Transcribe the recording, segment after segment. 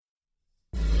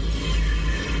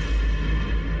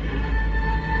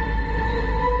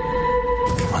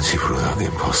Once you've ruled out the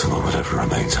impossible, whatever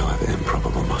remains, however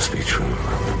improbable, must be true.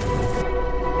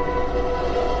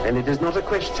 And it is not a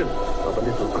question of a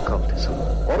little occultism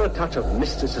or a touch of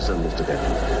mysticism, Mr.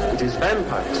 Denton. It is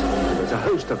vampires. There's a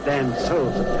host of damned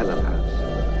souls of telepaths.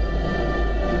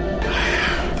 I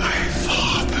am thy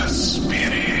father's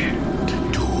spirit,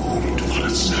 doomed for a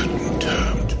certain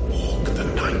term to walk the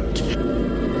night.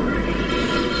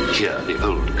 Here, the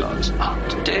old gods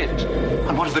aren't dead.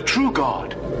 And what of the true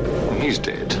god? He's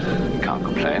dead. Can't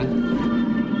complain.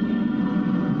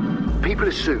 People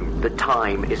assume that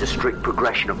time is a strict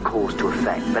progression of cause to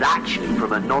effect, but actually,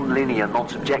 from a non-linear,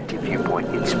 non-subjective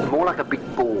viewpoint, it's more like a big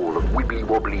ball of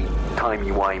wibbly-wobbly,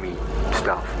 timey-wimey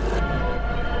stuff.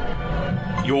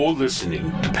 You're listening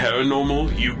to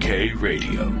Paranormal UK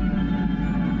Radio.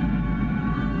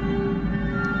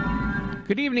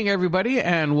 Good evening, everybody,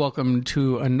 and welcome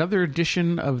to another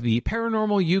edition of the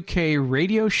Paranormal UK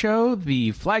Radio Show,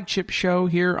 the flagship show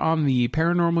here on the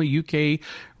Paranormal UK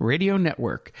Radio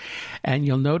Network. And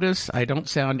you'll notice I don't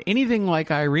sound anything like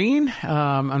Irene.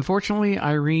 Unfortunately,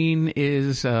 Irene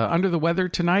is under the weather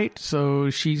tonight, so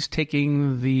she's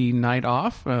taking the night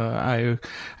off.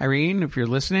 Irene, if you're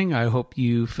listening, I hope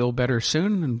you feel better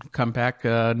soon and come back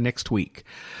next week.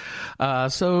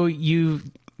 So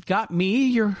you've got me,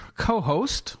 your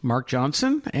co-host, Mark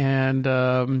Johnson, and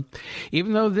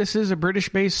even though this is a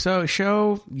British-based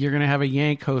show, you're going to have a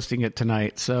Yank hosting it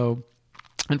tonight, so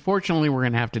unfortunately we're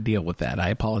going to have to deal with that. I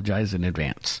apologize in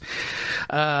advance.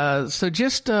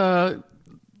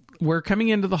 We're coming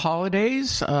into the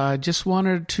holidays. Just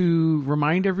wanted to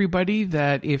remind everybody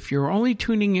that if you're only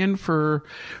tuning in for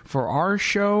our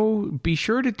show, be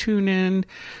sure to tune in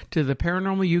to the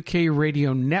Paranormal UK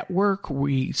Radio Network.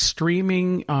 We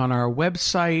streaming on our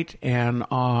website and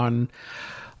on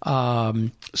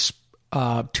TuneIn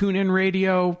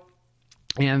Radio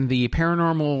and the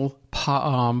Paranormal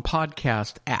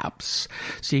podcast apps.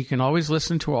 So you can always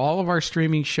listen to all of our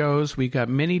streaming shows. We've got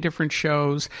many different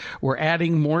shows. We're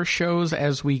adding more shows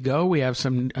as we go. We have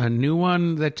a new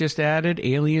one that just added,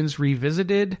 Aliens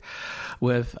Revisited,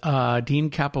 with Dean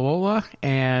Capola,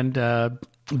 and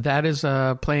that is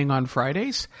playing on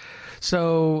Fridays.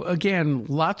 So again,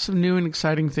 lots of new and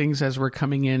exciting things as we're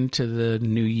coming into the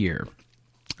new year.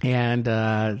 And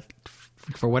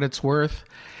for what it's worth,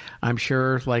 I'm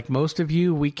sure, like most of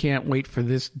you, we can't wait for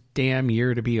this damn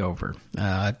year to be over.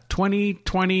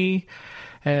 2020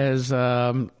 has,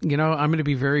 I'm going to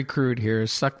be very crude here,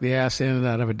 sucked the ass in and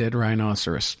out of a dead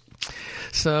rhinoceros.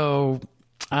 So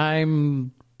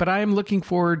I'm looking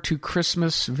forward to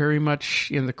Christmas, very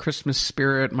much in the Christmas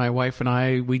spirit. My wife and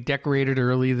I, we decorated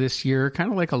early this year,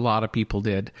 kind of like a lot of people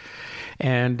did.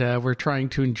 And we're trying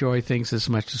to enjoy things as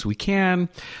much as we can.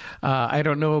 I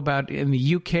don't know about in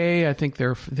the UK. I think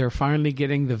they're finally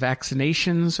getting the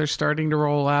vaccinations are starting to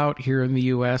roll out. Here in the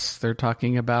US, they're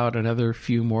talking about another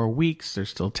few more weeks. They're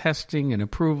still testing and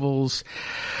approvals.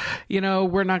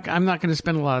 I'm not going to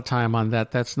spend a lot of time on that.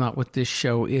 That's not what this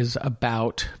show is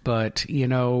about. But,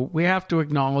 we have to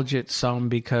acknowledge it some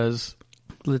because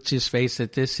let's just face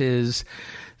it, this is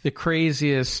the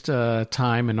craziest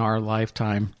time in our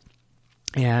lifetime.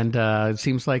 And it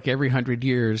seems like every 100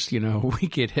 years, we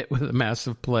get hit with a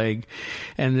massive plague.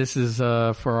 And this is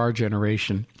for our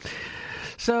generation.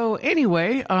 So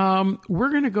anyway,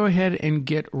 we're going to go ahead and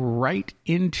get right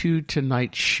into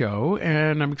tonight's show.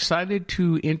 And I'm excited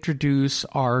to introduce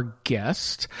our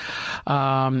guest.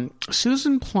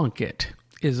 Susan Plunkett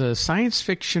is a science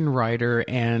fiction writer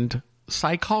and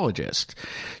psychologist.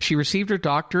 She received her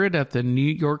doctorate at the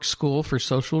New York School for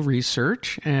Social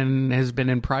Research and has been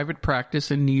in private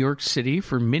practice in New York City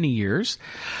for many years.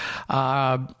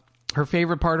 Her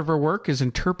favorite part of her work is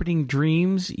interpreting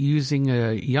dreams using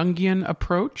a Jungian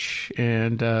approach.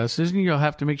 And Susan, you'll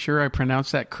have to make sure I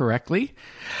pronounce that correctly.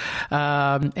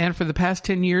 And for the past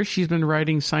 10 years, she's been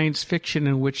writing science fiction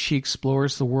in which she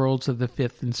explores the worlds of the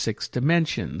fifth and sixth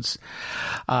dimensions.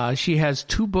 She has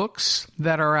 2 books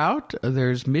that are out.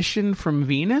 There's Mission from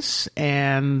Venus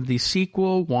and the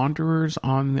sequel, Wanderers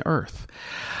on the Earth.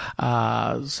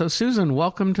 So Susan,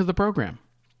 welcome to the program.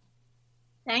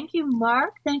 Thank you,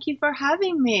 Mark. Thank you for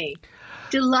having me.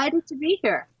 Delighted to be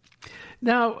here.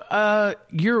 Now,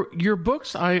 your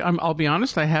books, I'll be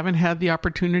honest, I haven't had the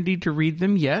opportunity to read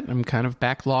them yet. I'm kind of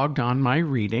backlogged on my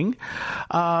reading.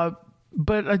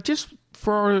 But just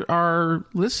for our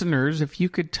listeners, if you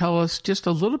could tell us just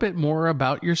a little bit more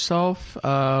about yourself,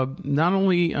 not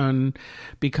only on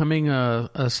becoming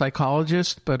a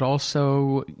psychologist, but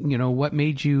also, what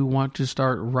made you want to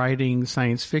start writing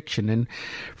science fiction? And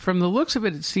from the looks of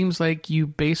it, it seems like you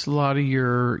base a lot of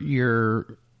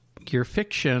your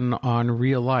fiction on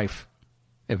real life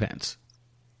events.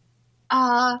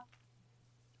 Well,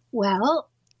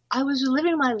 I was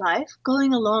living my life,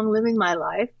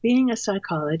 being a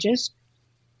psychologist,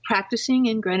 practicing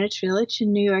in Greenwich Village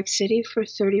in New York City for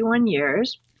 31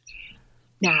 years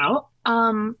now.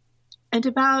 And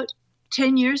about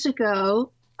 10 years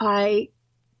ago, I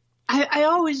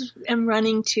always am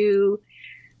running to,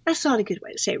 that's not a good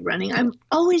way to say running. I'm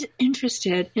always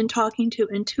interested in talking to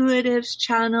intuitives,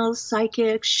 channels,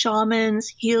 psychics, shamans,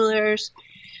 healers.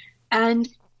 And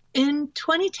in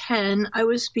 2010, I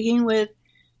was speaking with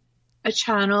a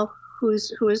channel who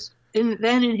was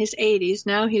then in his 80s.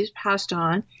 Now he's passed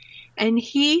on. And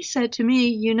he said to me,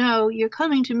 you know, you're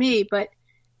coming to me, but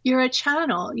you're a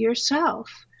channel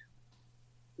yourself.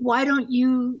 Why don't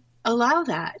you allow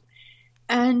that?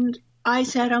 And I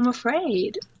said, I'm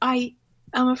afraid. I'm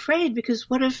afraid because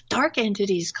what if dark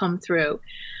entities come through?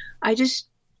 I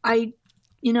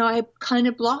kind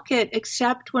of block it,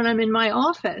 except when I'm in my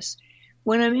office.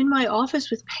 When I'm in my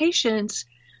office with patients,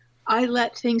 I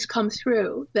let things come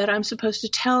through that I'm supposed to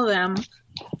tell them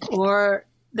or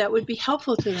that would be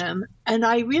helpful to them. And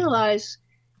I realize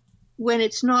when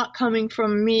it's not coming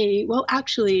from me, well,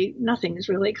 actually, nothing is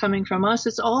really coming from us.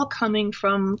 It's all coming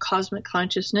from cosmic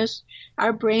consciousness.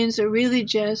 Our brains are really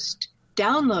just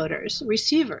downloaders,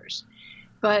 receivers.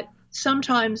 But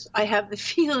sometimes I have the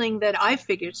feeling that I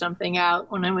figured something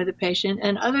out when I'm with a patient,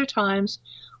 and other times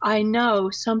I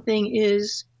know something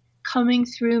is coming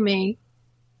through me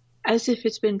as if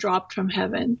it's been dropped from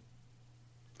heaven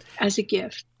as a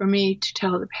gift for me to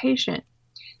tell the patient.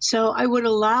 So I would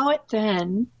allow it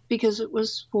then because it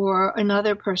was for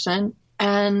another person,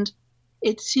 and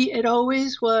it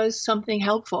always was something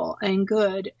helpful and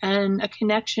good, and a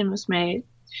connection was made.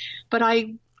 But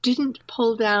I didn't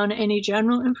pull down any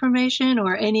general information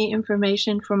or any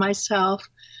information for myself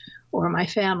or my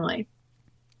family.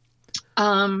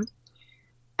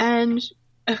 And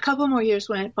a couple more years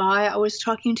went by. I was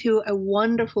talking to a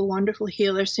wonderful, wonderful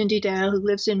healer, Cindy Dale, who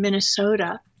lives in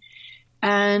Minnesota.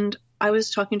 And I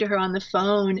was talking to her on the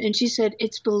phone, and she said,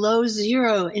 it's below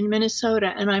 0 in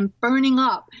Minnesota, and I'm burning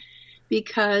up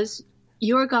because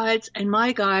your guides and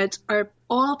my guides are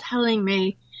all telling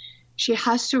me she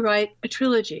has to write a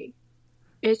trilogy.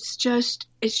 It's just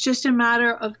a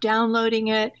matter of downloading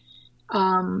it.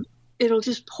 It'll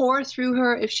just pour through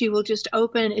her if she will just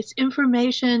open. It's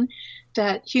information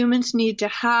that humans need to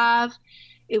have.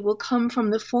 It will come from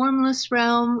the formless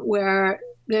realm where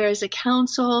there is a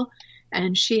council,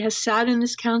 and she has sat in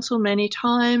this council many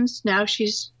times. Now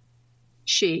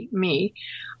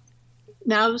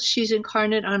Now she's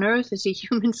incarnate on Earth as a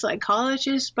human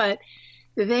psychologist, but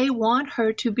they want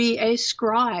her to be a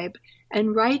scribe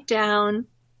and write down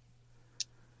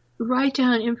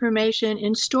information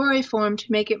in story form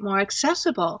to make it more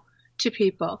accessible to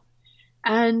people.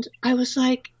 And I was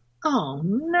like, oh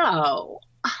no,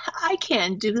 I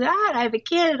can't do that. I have a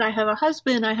kid, I have a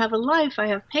husband, I have a life, I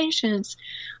have patients,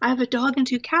 I have a dog and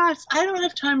 2 cats. I don't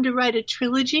have time to write a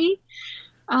trilogy.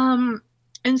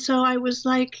 And so I was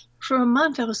like, for a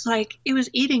month, I was like, it was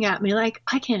eating at me, like,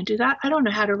 I can't do that. I don't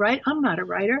know how to write. I'm not a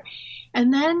writer.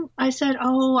 And then I said,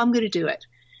 oh, I'm going to do it.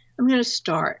 I'm going to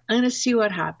start. I'm going to see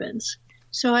what happens.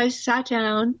 So I sat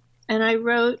down and I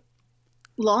wrote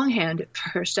longhand at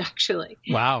first, actually.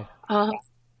 Wow.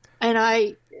 And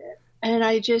I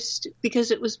just, because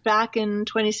it was back in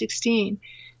 2016.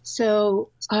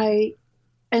 So my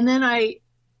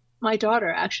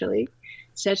daughter actually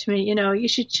said to me, you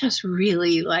should just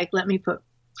really let me put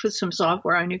some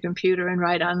software on your computer and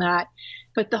write on that.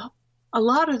 But a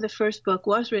lot of the first book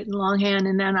was written longhand,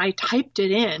 and then I typed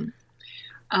it in.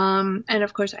 And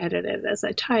of course I edited it as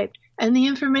I typed. And the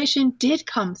information did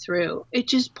come through. It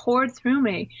just poured through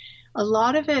me. A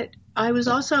lot of it, I was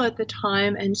also at the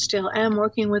time and still am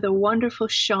working with a wonderful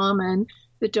shaman,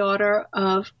 the daughter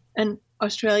of an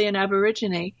Australian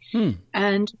Aborigine.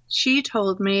 And she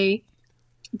told me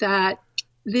that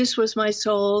this was my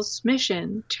soul's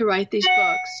mission, to write these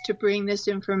books, to bring this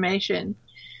information.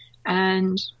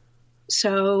 And she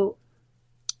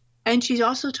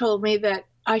also told me that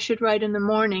I should write in the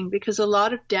morning because a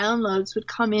lot of downloads would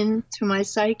come into my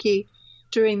psyche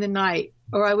during the night,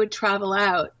 or I would travel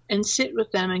out and sit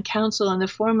with them and counsel in the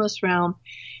formless realm,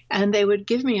 and they would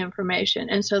give me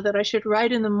information. And so that I should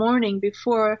write in the morning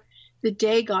before the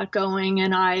day got going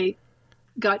and I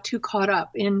got too caught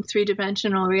up in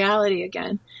 3-dimensional reality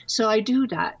again. So I do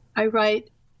that. I write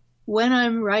when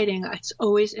I'm writing. It's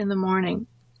always in the morning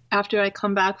after I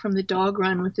come back from the dog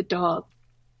run with the dog.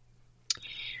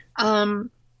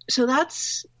 So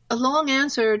that's a long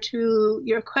answer to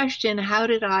your question. How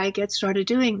did I get started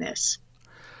doing this?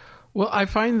 Well, I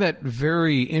find that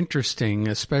very interesting,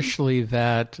 especially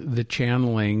that the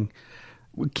channeling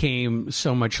came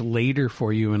so much later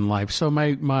for you in life. So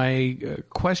my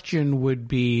question would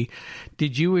be,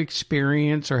 did you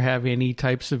experience or have any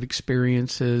types of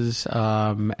experiences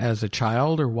as a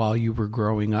child or while you were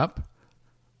growing up?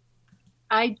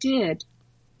 I did.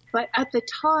 But at the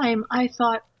time, I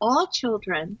thought all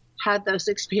children had those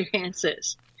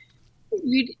experiences.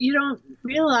 You don't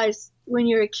realize when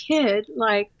you're a kid,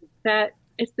 like, that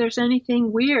if there's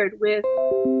anything weird with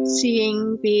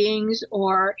seeing beings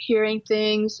or hearing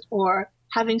things or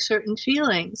having certain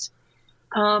feelings.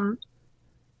 And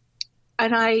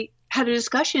I had a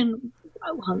discussion.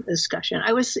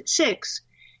 I was 6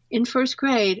 in first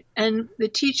grade, and the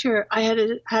teacher, I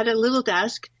had a little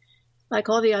desk like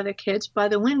all the other kids by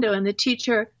the window, and the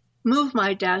teacher moved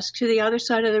my desk to the other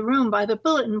side of the room by the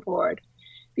bulletin board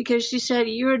because she said,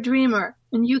 "You're a dreamer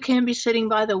and you can't be sitting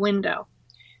by the window."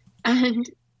 And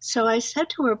so I said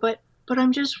to her, but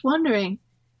I'm just wondering,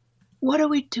 what are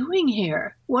we doing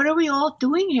here? What are we all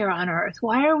doing here on Earth?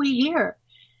 Why are we here?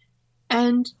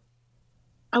 And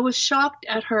I was shocked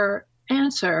at her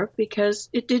answer because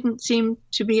it didn't seem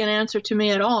to be an answer to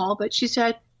me at all. But she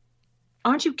said,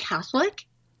 "Aren't you Catholic?"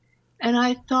 And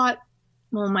I thought,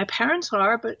 well, my parents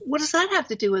are, but what does that have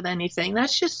to do with anything?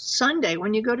 That's just Sunday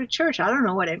when you go to church. I don't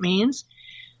know what it means.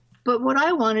 But what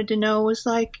I wanted to know was,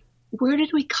 like, where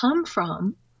did we come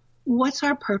from? What's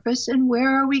our purpose and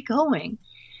where are we going?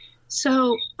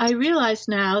 So I realize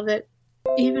now that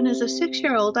even as a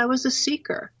 6-year-old, I was a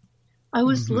seeker. I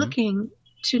was looking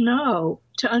to know,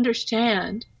 to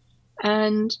understand.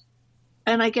 And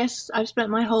I guess I've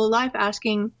spent my whole life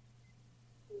asking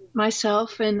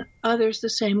myself and others the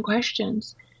same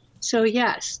questions. So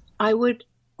yes, I would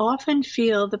often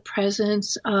feel the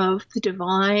presence of the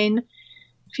divine,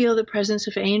 feel the presence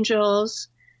of angels,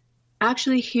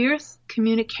 actually hear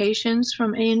communications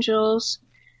from angels,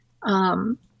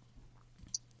 and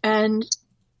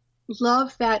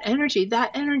love that energy.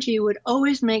 That energy would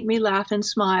always make me laugh and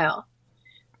smile.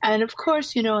 And of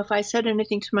course, if I said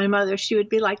anything to my mother, she would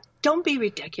be like, "Don't be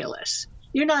ridiculous.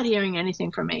 You're not hearing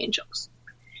anything from angels."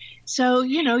 So,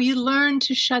 you learn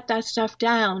to shut that stuff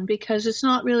down because it's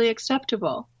not really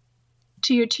acceptable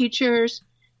to your teachers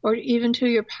or even to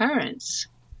your parents.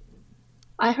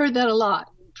 I heard that a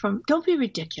lot from, "Don't be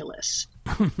ridiculous."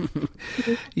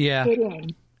 Yeah.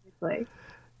 So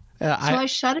I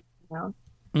shut it down.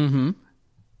 Mm-hmm.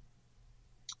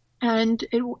 And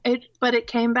it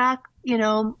came back,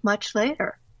 much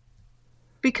later,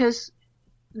 because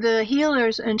the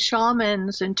healers and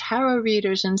shamans and tarot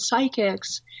readers and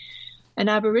psychics and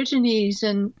aborigines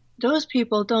and those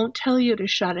people don't tell you to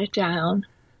shut it down.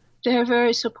 They're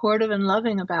very supportive and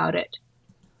loving about it.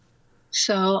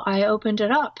 So I opened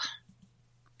it up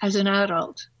as an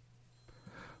adult.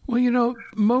 Well,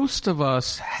 most of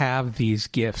us have these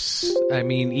gifts. I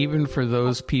mean, even for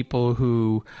those people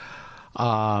who,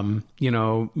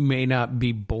 may not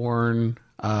be born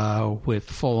with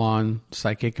full-on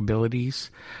psychic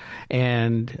abilities.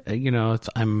 And,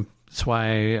 that's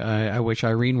why I wish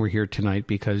Irene were here tonight,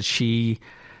 because she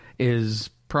is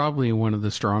probably one of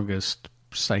the strongest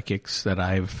psychics that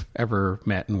I've ever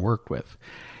met and worked with.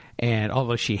 And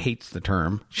although she hates the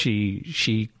term,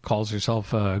 she calls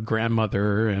herself a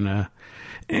grandmother and a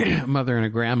mother and a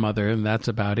grandmother, and that's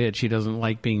about it. She doesn't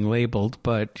like being labeled,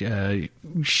 but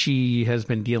she has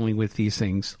been dealing with these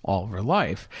things all of her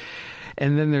life.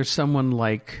 And then there's someone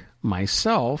like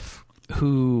myself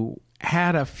who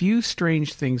had a few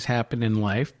strange things happen in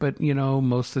life, but,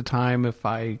 most of the time if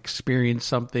I experienced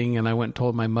something and I went and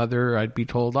told my mother, I'd be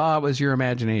told, it was your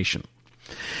imagination.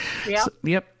 Yeah.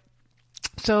 Yep.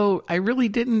 So I really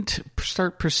didn't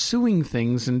start pursuing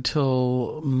things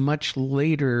until much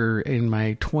later in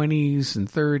my 20s and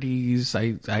 30s.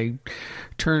 I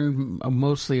turned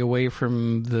mostly away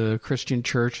from the Christian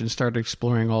church and started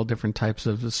exploring all different types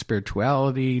of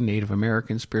spirituality, Native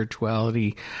American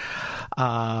spirituality.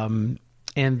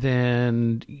 And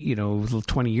then,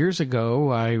 20 years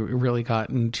ago, I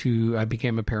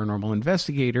became a paranormal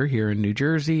investigator here in New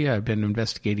Jersey. I've been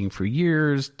investigating for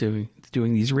years,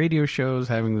 doing these radio shows,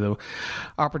 having the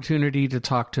opportunity to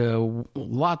talk to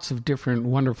lots of different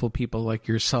wonderful people like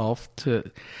yourself,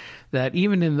 that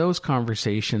even in those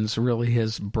conversations really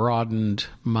has broadened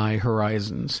my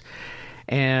horizons.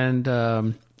 And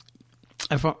I'm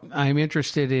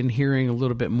interested in hearing a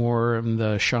little bit more of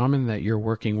the shaman that you're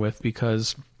working with,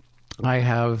 because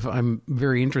I'm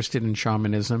very interested in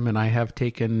shamanism, and I have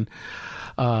taken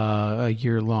a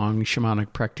year-long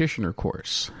shamanic practitioner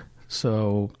course.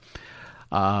 So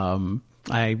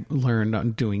I learned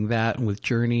on doing that with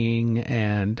journeying,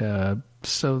 and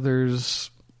so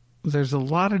there's there's a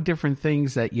lot of different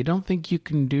things that you don't think you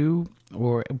can do,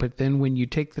 but then when you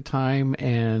take the time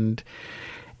and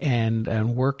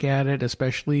work at it,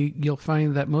 especially, you'll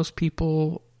find that most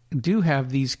people do have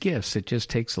these gifts. It just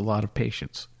takes a lot of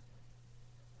patience.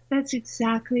 That's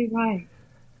exactly right.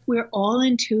 We're all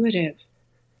intuitive.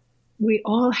 We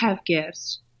all have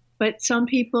gifts, but some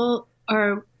people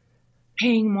are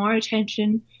paying more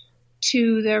attention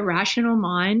to their rational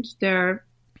mind.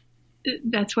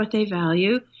 That's what they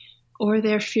value, or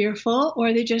they're fearful,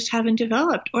 or they just haven't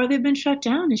developed, or they've been shut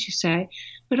down, as you say.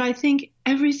 But I think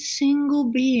every single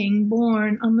being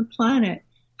born on the planet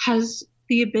has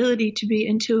the ability to be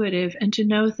intuitive and to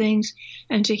know things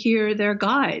and to hear their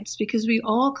guides, because we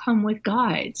all come with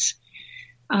guides.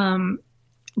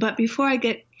 But before I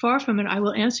get far from it, I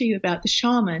will answer you about the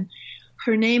shaman.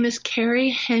 Her name is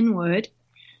Carrie Henwood.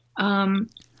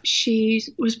 She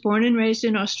was born and raised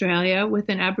in Australia with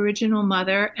an Aboriginal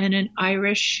mother and an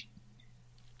Irish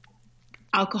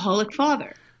alcoholic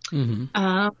father.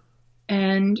 Mm-hmm.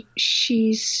 And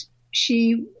she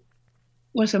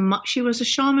was a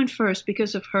shaman first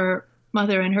because of her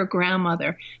mother and her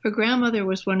grandmother. Her grandmother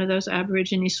was one of those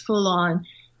Aborigines, full-on,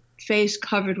 face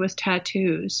covered with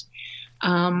tattoos,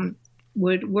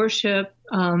 would worship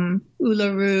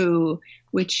Uluru,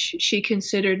 which she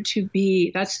considered to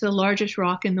be, that's the largest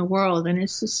rock in the world, and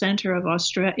it's the center of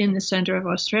in the center of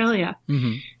Australia.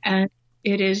 Mm-hmm. And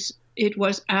it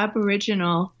was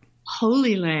Aboriginal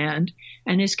holy land,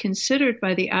 and is considered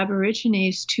by the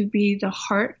Aborigines to be the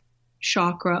heart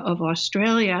chakra of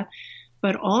Australia,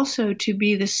 but also to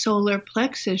be the solar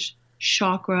plexus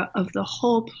chakra of the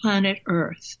whole planet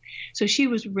Earth. So she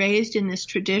was raised in this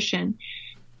tradition,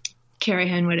 Carrie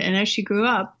Henwood, and as she grew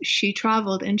up, she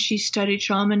traveled and she studied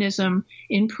shamanism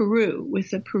in Peru with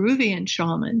the Peruvian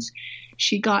shamans.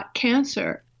 She got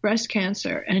cancer, breast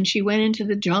cancer, and she went into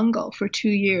the jungle for 2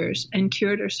 years and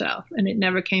cured herself, and it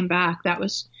never came back. That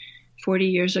was 40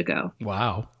 years ago.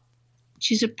 Wow.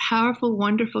 She's a powerful,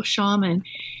 wonderful shaman,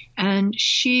 and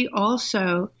she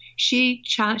also she's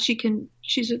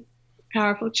a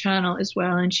powerful channel as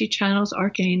well, and she channels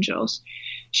archangels.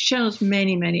 She channels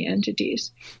many, many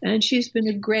entities, and she's been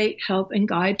a great help and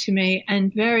guide to me,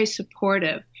 and very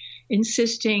supportive,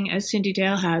 insisting, as Cindy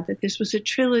Dale had, that this was a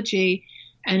trilogy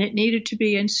and it needed to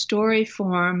be in story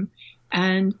form,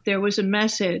 and there was a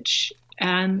message.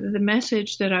 And the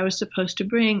message that I was supposed to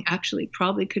bring actually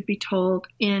probably could be told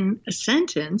in a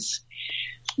sentence,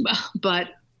 but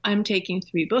I'm taking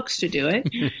 3 books to do it.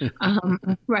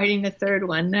 Writing the 3rd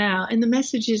one now. And the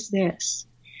message is this,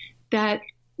 that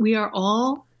we are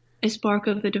all a spark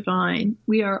of the divine.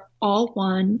 We are all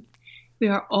one. We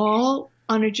are all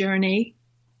on a journey.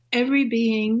 Every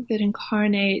being that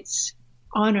incarnates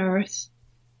on earth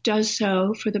does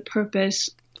so for the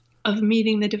purpose of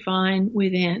meeting the divine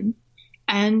within,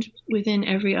 and within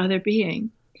every other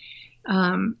being.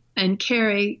 And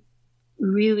Carrie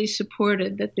really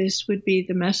supported that this would be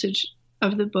the message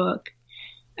of the book.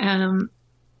 And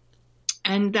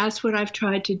that's what I've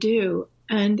tried to do.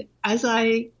 And as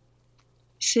I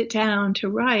sit down to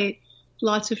write,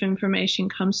 lots of information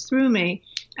comes through me.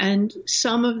 And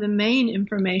some of the main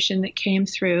information that came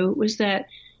through was that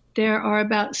there are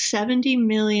about 70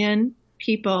 million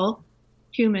people,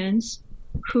 humans,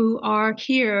 who are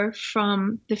here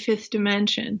from the 5th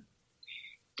dimension.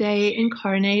 They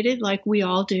incarnated like we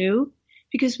all do,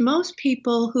 because most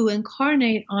people who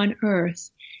incarnate on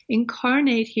Earth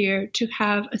incarnate here to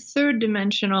have a 3rd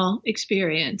dimensional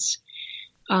experience,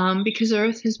 because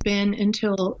Earth has been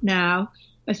until now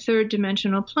a 3rd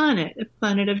dimensional planet, a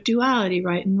planet of duality,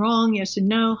 right and wrong, yes and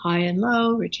no, high and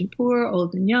low, rich and poor,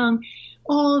 old and young,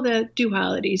 all the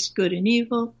dualities, good and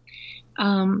evil.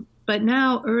 But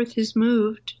now Earth has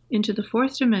moved into the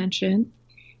 4th dimension,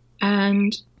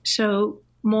 and so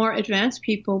more advanced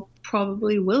people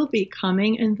probably will be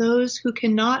coming, and those who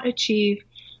cannot achieve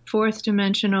 4th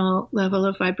dimensional level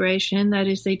of vibration, that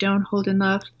is, they don't hold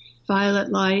enough violet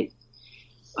light,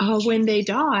 when they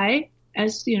die,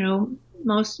 as you know,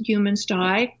 most humans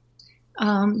die,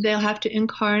 they'll have to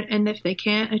incarnate, and if they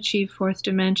can't achieve 4th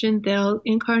dimension, they'll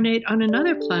incarnate on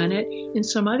another planet in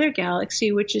some other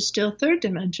galaxy, which is still 3rd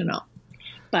dimensional.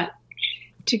 But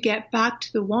to get back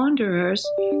to the wanderers,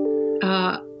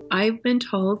 I've been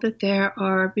told that there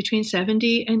are between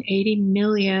 70 and 80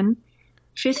 million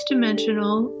 5th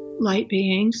dimensional light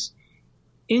beings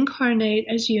incarnate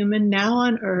as human now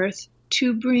on Earth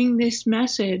to bring this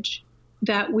message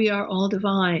that we are all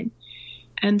divine.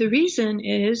 And the reason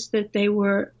is that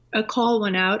a call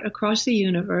went out across the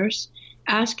universe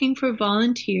asking for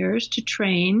volunteers to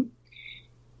train,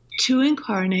 to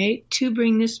incarnate, to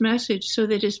bring this message, so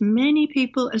that as many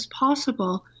people as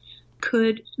possible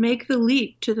could make the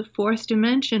leap to the fourth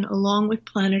dimension along with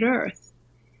planet Earth.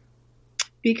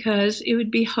 Because it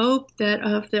would be hoped that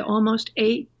of the almost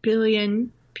 8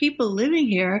 billion people living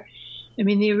here, I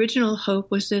mean, the original hope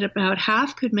was that about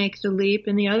half could make the leap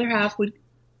and the other half would,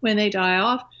 when they die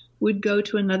off, would go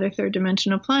to another third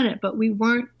dimensional planet. But we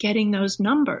weren't getting those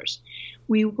numbers.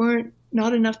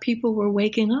 Not enough people were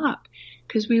waking up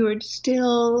because we were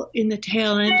still in the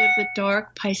tail end of the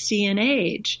dark Piscean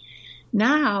age.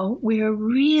 Now we are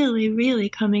really, really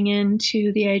coming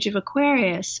into the age of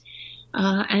Aquarius.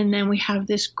 And then we have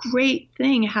this great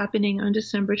thing happening on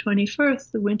December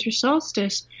 21st, the winter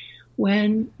solstice,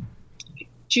 when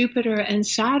Jupiter and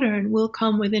Saturn will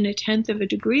come within 1/10 of a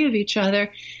degree of each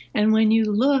other. And when you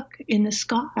look in the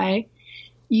sky,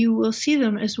 you will see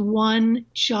them as one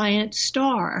giant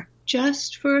star,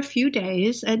 just for a few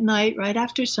days at night, right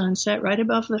after sunset, right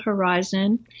above the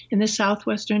horizon in the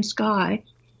southwestern sky.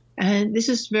 And this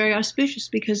is very auspicious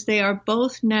because they are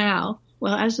both now,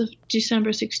 well, as of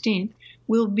December 16th,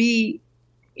 will be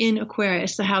in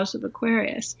Aquarius, the house of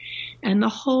Aquarius. And the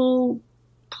whole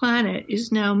planet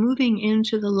is now moving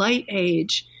into the light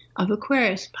age of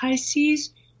Aquarius.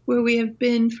 Pisces, where we have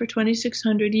been for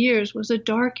 2,600 years, was a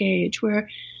dark age where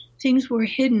things were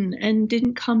hidden and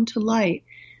didn't come to light.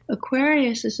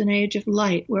 Aquarius is an age of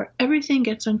light where everything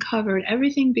gets uncovered,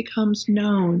 everything becomes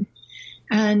known,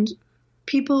 and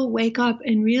people wake up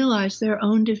and realize their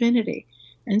own divinity.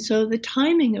 And so the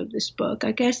timing of this book,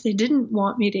 I guess they didn't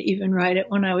want me to even write it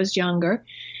when I was younger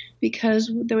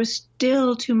because there was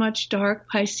still too much dark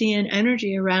Piscean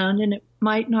energy around and it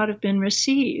might not have been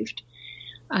received.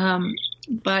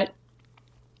 But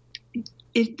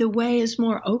the way is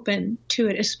more open to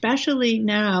it, especially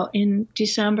now in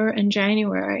December and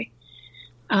January.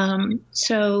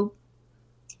 So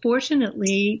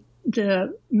fortunately,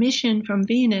 the mission from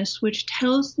Venus, which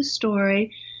tells the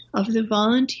story of the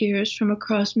volunteers from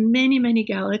across many, many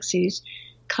galaxies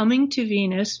coming to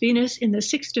Venus in the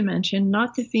 6th dimension,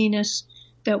 not the Venus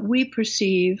that we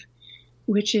perceive,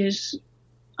 which is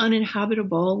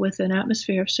uninhabitable with an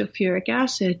atmosphere of sulfuric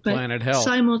acid. But planet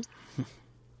hell.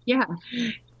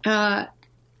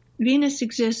 Venus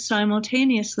exists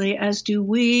simultaneously, as do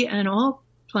we and all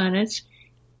planets,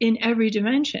 in every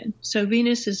dimension. So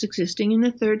Venus is existing in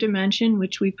the 3rd dimension,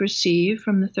 which we perceive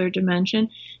from the 3rd dimension,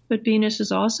 but Venus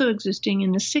is also existing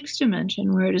in the 6th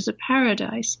dimension, where it is a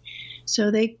paradise.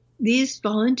 So these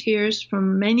volunteers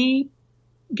from many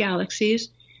galaxies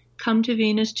come to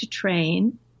Venus to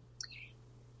train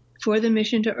for the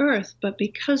mission to Earth, but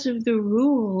because of the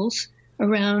rules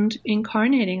around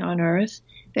incarnating on Earth,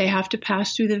 they have to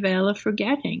pass through the veil of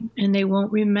forgetting, and they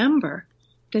won't remember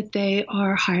that they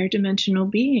are higher dimensional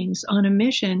beings on a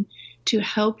mission to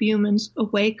help humans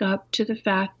wake up to the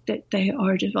fact that they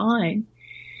are divine.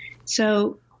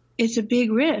 So it's a big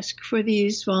risk for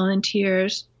these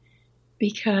volunteers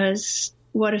because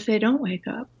what if they don't wake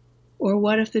up? Or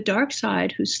what if the dark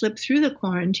side, who slipped through the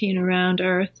quarantine around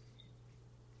Earth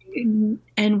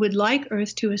and would like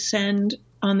Earth to ascend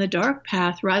on the dark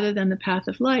path rather than the path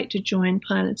of light to join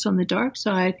planets on the dark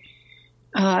side,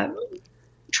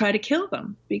 try to kill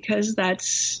them, because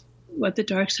that's what the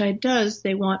dark side does.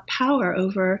 They want power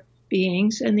over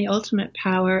beings, and the ultimate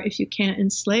power, if you can't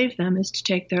enslave them, is to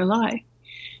take their life.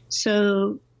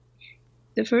 So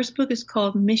the first book is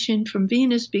called Mission from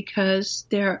Venus because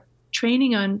they're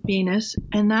training on Venus,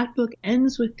 and that book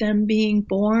ends with them being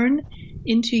born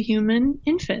into human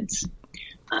infants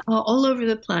all over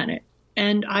the planet.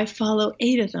 And I follow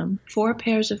 8 of them, 4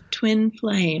 pairs of twin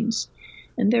flames.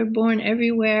 And they're born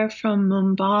everywhere from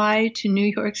Mumbai to New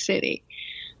York City,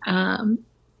 and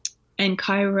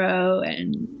Cairo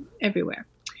and everywhere.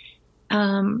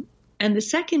 And the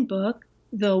second book,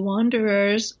 The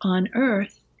Wanderers on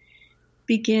Earth,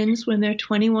 begins when they're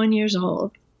 21 years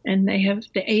old. And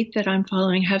the 8 that I'm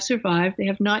following have survived. They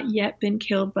have not yet been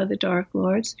killed by the Dark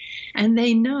Lords. And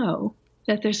they know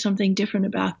that there's something different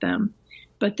about them.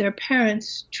 But their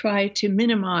parents try to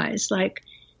minimize, like,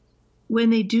 when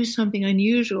they do something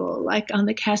unusual, like on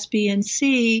the Caspian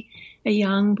Sea, a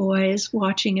young boy is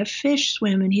watching a fish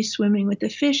swim, and he's swimming with the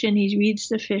fish, and he reads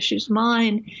the fish's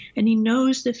mind, and he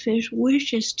knows the fish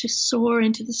wishes to soar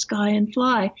into the sky and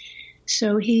fly.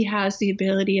 So he has the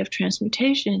ability of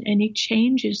transmutation, and he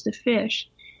changes the fish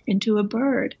into a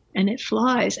bird, and it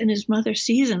flies, and his mother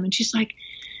sees him, and she's like,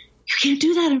 "You can't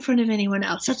do that in front of anyone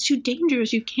else. That's too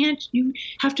dangerous. You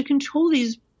have to control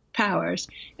these powers."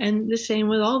 And the same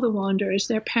with all the wanderers.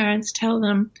 Their parents tell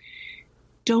them,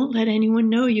 don't let anyone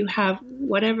know you have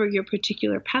whatever your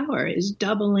particular power is,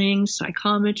 doubling,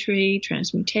 psychometry,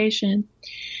 transmutation.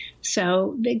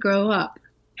 So they grow up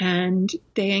and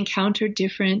they encounter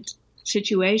different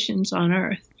situations on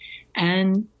Earth.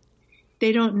 And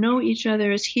they don't know each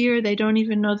other as here. They don't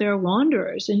even know they're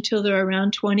wanderers until they're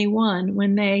around 21,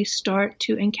 when they start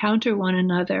to encounter one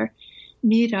another,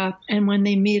 meet up, and when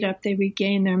they meet up, they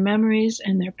regain their memories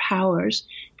and their powers,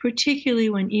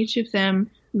 particularly when each of them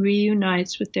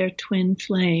reunites with their twin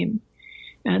flame.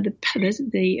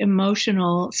 The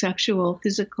emotional, sexual,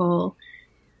 physical,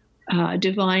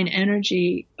 divine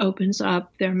energy opens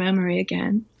up their memory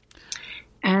again.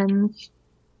 And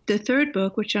the third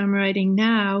book, which I'm writing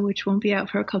now, which won't be out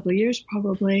for a couple of years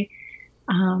probably,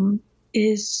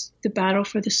 is the battle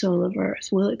for the soul of Earth.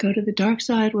 Will it go to the dark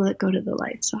side? Will it go to the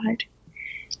light side?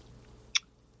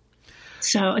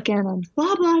 So again, I'm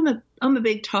blah blah. I'm a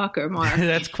big talker, Mark.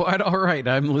 That's quite all right.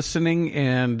 I'm listening,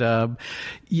 and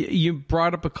you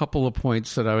brought up a couple of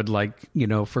points that I would like,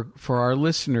 for our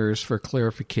listeners for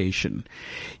clarification.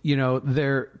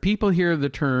 People hear the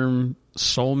term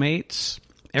soulmates.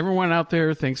 Everyone out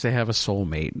there thinks they have a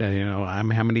soulmate.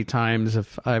 How many times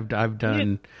have I've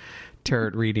done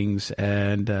tarot readings,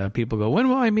 and people go, "When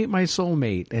will I meet my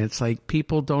soulmate?" And it's like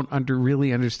people don't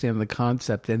really understand the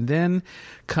concept. And then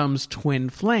comes twin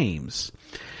flames,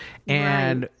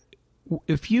 and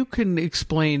if you can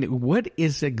explain what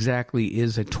exactly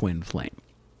is a twin flame,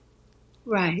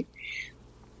 right?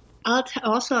 I'll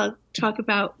also talk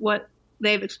about what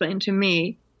they've explained to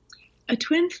me. A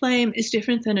twin flame is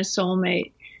different than a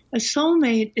soulmate. A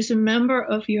soulmate is a member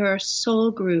of your soul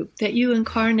group that you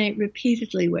incarnate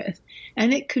repeatedly with,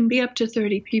 and it can be up to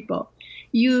 30 people.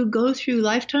 You go through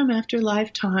lifetime after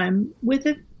lifetime with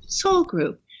a soul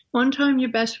group. One time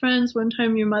your best friends, one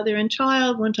time your mother and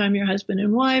child, one time your husband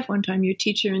and wife, one time your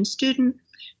teacher and student,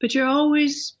 but you're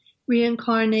always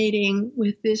reincarnating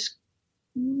with this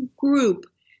group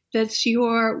that's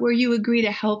where you agree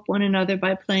to help one another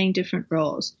by playing different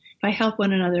roles. By help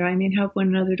one another, I mean help one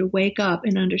another to wake up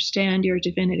and understand your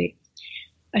divinity.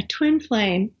 A twin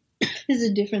flame is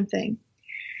a different thing.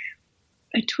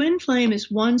 A twin flame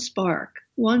is one spark,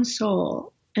 one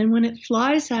soul, and when it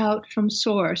flies out from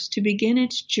source to begin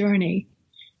its journey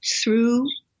through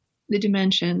the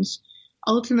dimensions,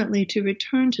 ultimately to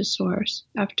return to source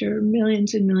after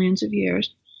millions and millions of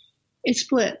years, it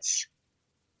splits.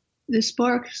 The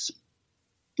spark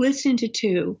splits into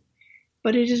two.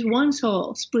 But it is one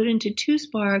soul split into two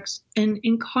sparks and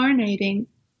incarnating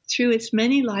through its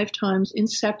many lifetimes in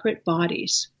separate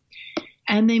bodies.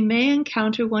 And they may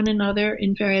encounter one another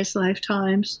in various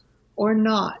lifetimes or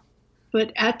not.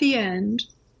 But at the end,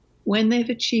 when they've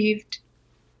achieved,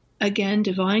 again,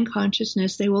 divine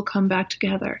consciousness, they will come back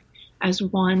together as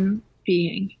one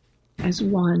being, as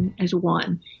one.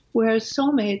 Whereas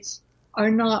soulmates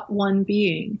are not one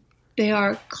being. They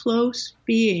are close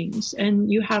beings,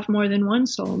 and you have more than one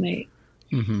soulmate.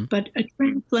 Mm-hmm. But a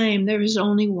twin flame, there is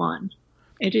only one.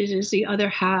 It is the other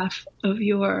half of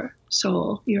your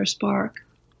soul, your spark.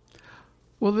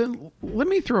 Well, then let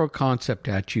me throw a concept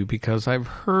at you, because I've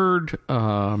heard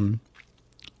in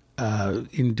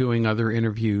doing other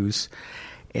interviews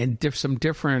and some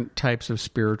different types of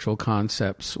spiritual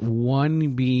concepts.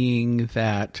 One being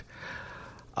that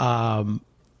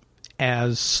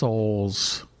as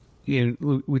souls,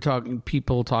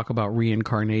 people talk about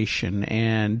reincarnation,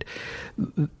 and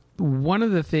one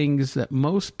of the things that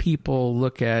most people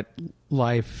look at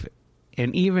life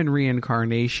and even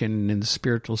reincarnation in the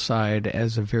spiritual side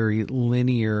as a very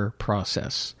linear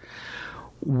process,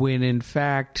 when in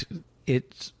fact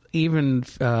it's even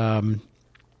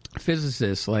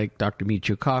physicists like Dr.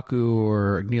 Michio Kaku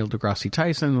or Neil deGrasse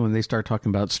Tyson, when they start talking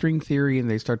about string theory and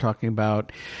they start talking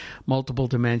about multiple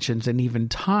dimensions and even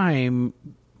time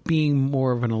being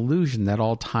more of an illusion, that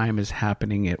all time is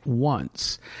happening at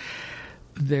once.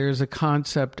 There's a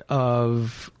concept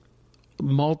of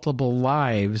multiple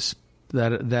lives,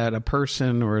 that a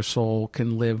person or a soul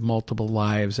can live multiple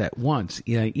lives at once,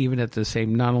 even at the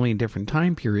same, not only in different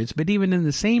time periods, but even in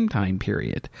the same time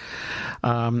period.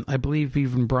 I believe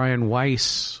even Brian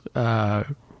Weiss,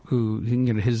 who,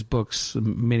 his books,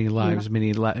 Many Lives,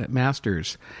 Many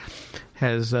Masters,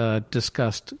 has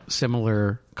discussed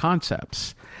similar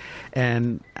concepts.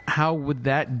 And how would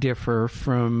that differ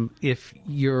from if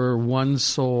you're one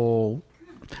soul?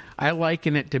 I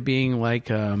liken it to being like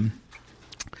an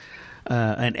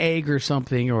egg or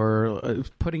something, or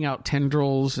putting out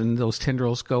tendrils, and those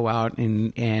tendrils go out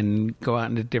and go out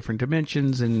into different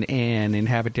dimensions and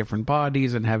inhabit different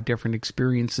bodies and have different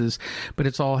experiences, but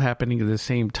it's all happening at the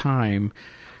same time,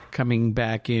 coming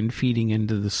back in, feeding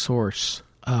into the source.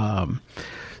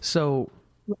 So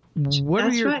what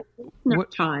That's are your... right. No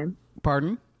time.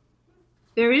 Pardon?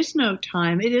 There is no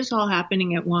time. It is all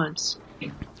happening at once.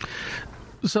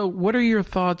 So what are your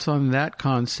thoughts on that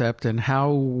concept, and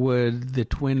how would the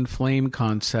twin flame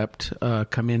concept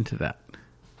come into that?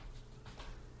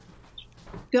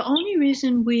 The only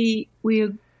reason we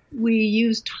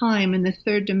use time in the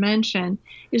third dimension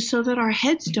is so that our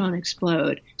heads don't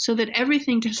explode, so that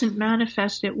everything doesn't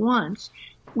manifest at once.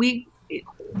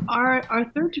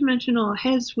 Our third dimensional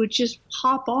heads would just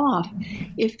pop off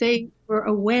if they were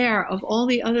aware of all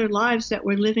the other lives that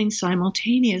we're living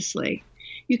simultaneously.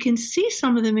 You can see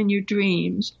some of them in your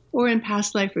dreams or in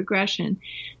past life regression.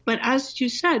 But as you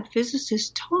said,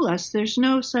 physicists told us there's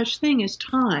no such thing as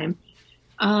time.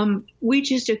 We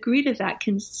just agree to that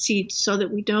conceit so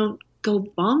that we don't go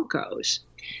bonkers.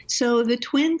 So the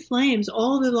twin flames,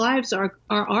 all the lives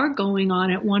are going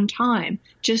on at one time,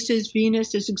 just as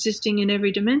Venus is existing in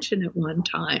every dimension at one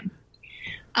time.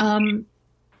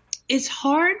 It's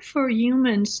hard for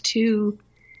humans to,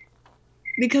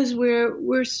 because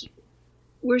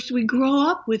we grow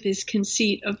up with this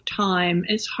conceit of time.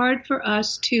 It's hard for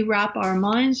us to wrap our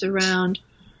minds around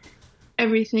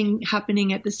everything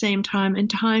happening at the same time and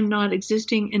time not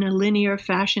existing in a linear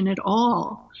fashion at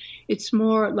all. It's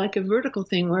more like a vertical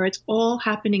thing where it's all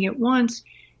happening at once,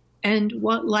 and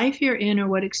what life you're in or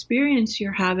what experience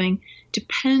you're having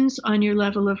depends on your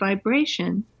level of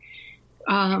vibration.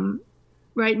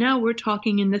 Right now we're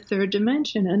talking in the third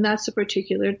dimension, and that's a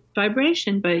particular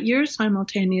vibration, but you're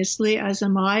simultaneously, as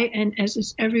am I, and as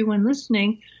is everyone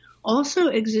listening, also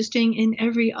existing in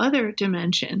every other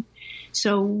dimension.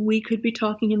 So we could be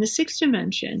talking in the sixth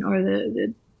dimension or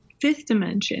the fifth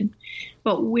dimension,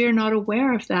 but we're not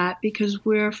aware of that because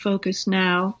we're focused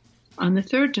now on the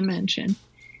third dimension.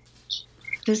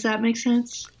 Does that make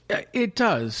sense? It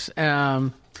does.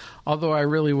 Although I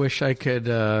really wish I could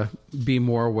be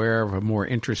more aware of a more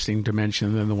interesting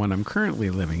dimension than the one I'm currently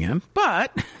living in.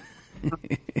 But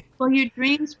well, your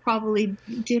dreams probably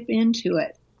dip into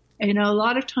it. You know, a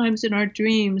lot of times in our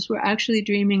dreams, we're actually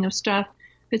dreaming of stuff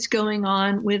that's going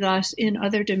on with us in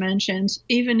other dimensions,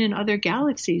 even in other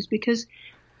galaxies, because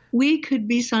we could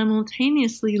be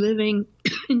simultaneously living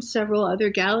in several other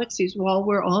galaxies while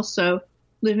we're also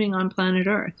living on planet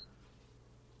Earth.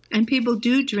 And people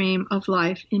do dream of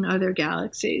life in other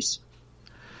galaxies.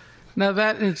 Now,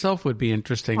 that in itself would be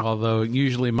interesting, although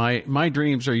usually my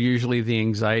dreams are usually the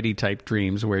anxiety-type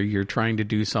dreams where you're trying to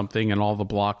do something and all the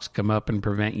blocks come up and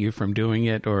prevent you from doing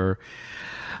it, or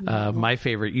my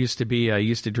favorite used to be I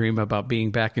used to dream about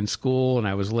being back in school and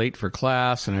I was late for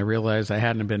class and I realized I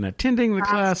hadn't been attending the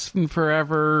class in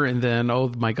forever, and then,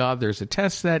 oh my God, there's a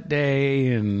test that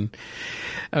day. And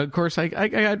of course, I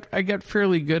got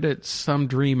fairly good at some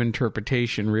dream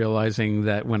interpretation, realizing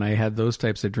that when I had those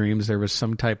types of dreams, there was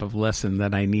some type of lesson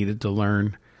that I needed to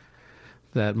learn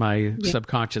that my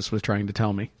subconscious was trying to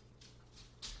tell me.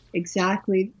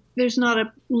 Exactly. There's not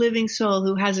a living soul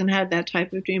who hasn't had that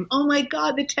type of dream. Oh my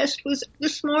God, the test was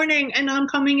this morning and I'm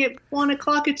coming at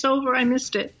 1:00. It's over. I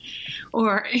missed it.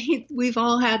 Or we've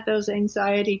all had those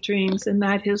anxiety dreams, and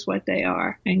that is what they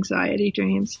are, anxiety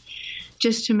dreams,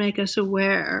 just to make us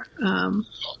aware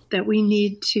that we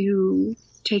need to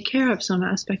take care of some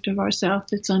aspect of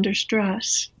ourselves that's under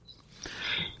stress.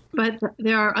 But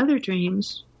there are other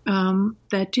dreams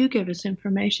that do give us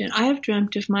information. I have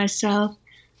dreamt of myself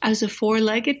as a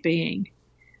four-legged being,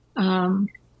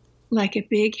 like a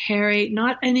big, hairy,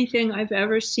 not anything I've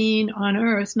ever seen on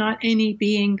Earth, not any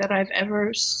being that I've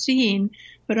ever seen,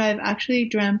 but I've actually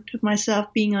dreamt of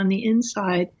myself being on the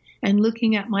inside and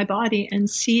looking at my body and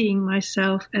seeing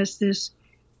myself as this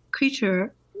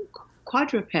creature,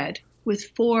 quadruped, with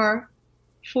four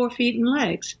feet and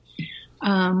legs.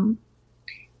 And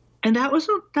that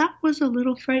was a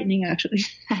little frightening, actually,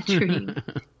 that dream.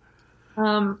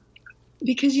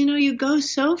 Because, you know, you go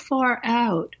so far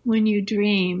out when you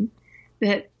dream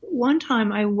that one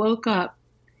time I woke up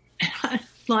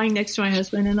lying next to my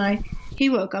husband, and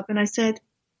he woke up and I said,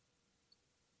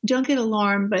 "Don't get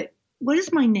alarmed, but what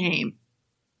is my name?"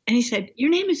 And he said,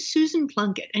 "Your name is Susan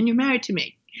Plunkett and you're married to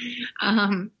me."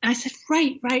 I said,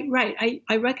 right.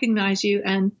 I recognize you.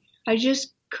 And I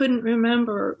just couldn't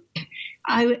remember.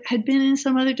 I had been in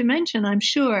some other dimension, I'm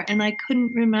sure, and I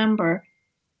couldn't remember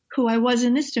who I was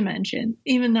in this dimension,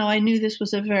 even though I knew this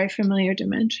was a very familiar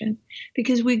dimension,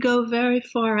 because we go very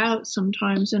far out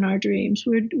sometimes in our dreams.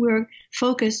 We're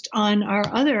focused on our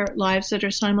other lives that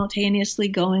are simultaneously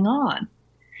going on.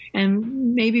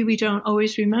 And maybe we don't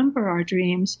always remember our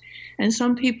dreams. And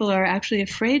some people are actually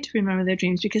afraid to remember their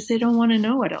dreams because they don't want to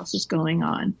know what else is going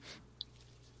on.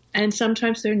 And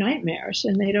sometimes they're nightmares,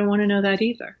 and they don't want to know that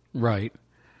either. Right.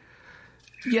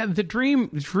 Yeah, the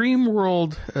dream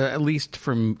world, at least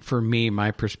for me,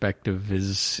 my perspective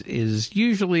is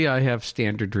usually I have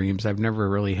standard dreams. I've never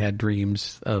really had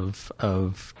dreams of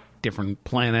different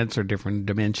planets or different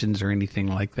dimensions or anything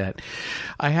like that.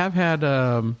 I have had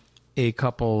a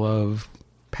couple of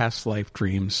past life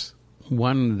dreams.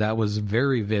 One that was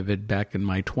very vivid back in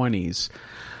my 20s,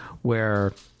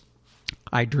 where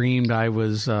I dreamed I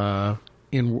was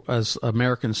as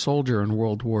American soldier in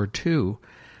World War II.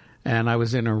 And I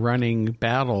was in a running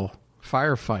battle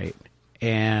firefight,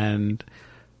 and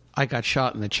I got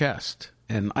shot in the chest,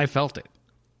 and I felt it.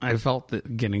 I felt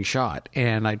it getting shot,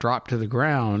 and I dropped to the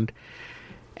ground,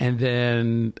 and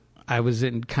then I was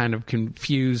in kind of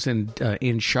confused and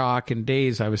in shock and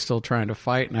dazed. I was still trying to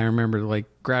fight, and I remember like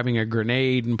grabbing a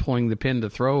grenade and pulling the pin to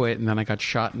throw it, and then I got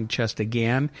shot in the chest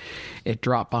again. It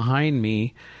dropped behind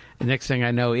me. The next thing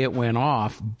I know, it went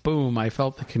off. Boom, I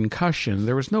felt the concussion.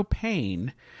 There was no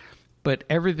pain, but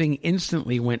everything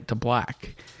instantly went to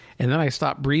black. And then I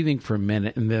stopped breathing for a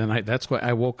minute, and then that's why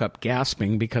I woke up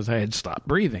gasping because I had stopped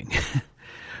breathing.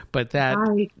 But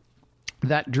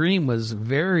that dream was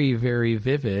very, very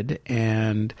vivid,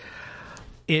 and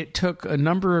it took a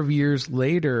number of years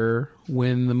later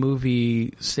when the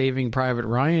movie Saving Private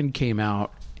Ryan came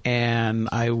out, and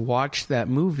I watched that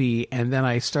movie, and then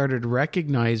I started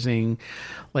recognizing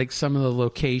like some of the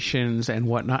locations and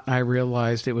whatnot. I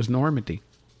realized it was Normandy.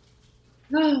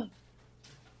 Oh,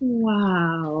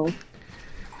 wow.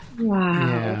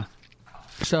 Yeah.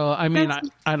 So, I mean,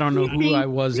 I don't know who I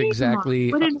was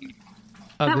exactly.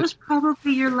 That was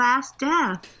probably your last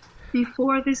death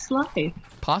before this life.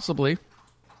 Possibly.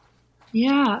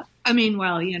 Yeah. I mean,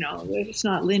 well, you know, it's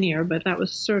not linear, but that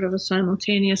was sort of a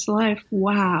simultaneous life.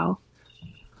 Wow.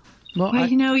 Well,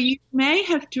 you know, you may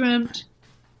have dreamt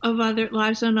of other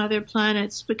lives on other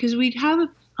planets, because we'd have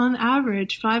on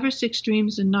average 5 or 6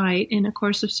 dreams a night in a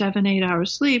course of 7-8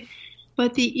 hours sleep.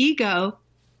 But the ego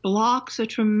blocks a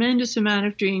tremendous amount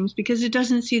of dreams because it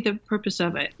doesn't see the purpose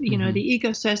of it. You know, the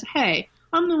ego says, hey,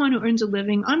 I'm the one who earns a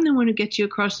living. I'm the one who gets you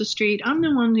across the street. I'm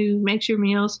the one who makes your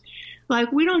meals.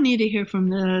 Like, we don't need to hear from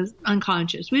the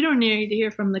unconscious. We don't need to hear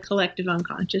from the collective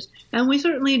unconscious. And we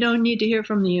certainly don't need to hear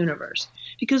from the universe,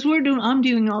 because I'm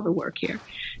doing all the work here.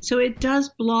 So it does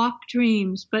block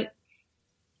dreams, but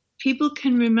people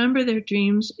can remember their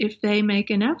dreams if they make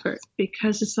an effort,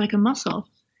 because it's like a muscle.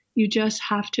 You just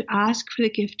have to ask for the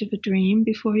gift of a dream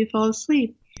before you fall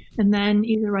asleep, and then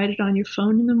either write it on your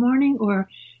phone in the morning or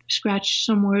scratch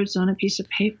some words on a piece of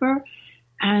paper,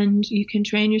 and you can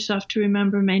train yourself to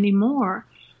remember many more.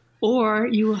 Or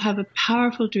you will have a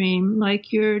powerful dream,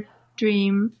 like your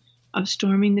dream of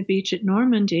storming the beach at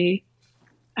Normandy,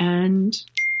 and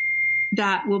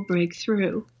that will break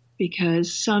through,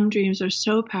 because some dreams are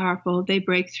so powerful, they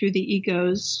break through the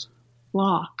ego's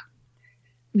block.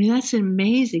 I mean, that's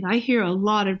amazing. I hear a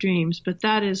lot of dreams, but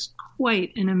that is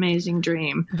quite an amazing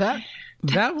dream.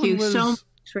 Thank you so much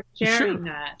for sharing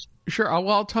that. Sure. Well,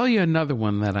 I'll tell you another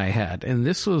one that I had, and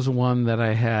this was one that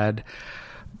I had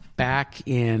back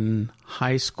in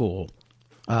high school.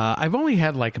 I've only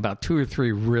had like about 2 or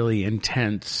 3 really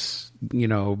intense, you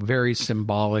know, very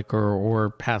symbolic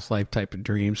or past life type of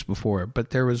dreams before.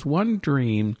 But there was one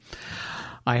dream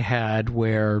I had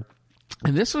where,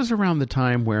 and this was around the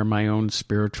time where my own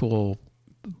spiritual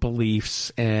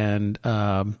beliefs and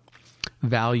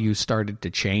values started to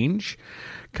change.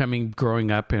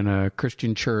 Growing up in a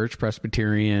Christian church,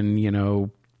 Presbyterian, you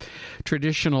know,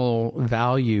 traditional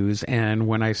values. And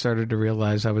when I started to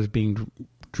realize I was being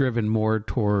driven more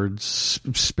towards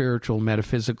spiritual,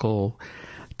 metaphysical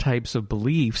types of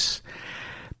beliefs.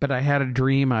 But I had a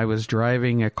dream. I was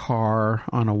driving a car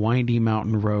on a windy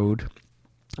mountain road.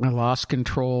 I lost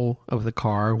control of the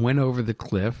car, went over the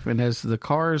cliff, and as the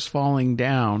car is falling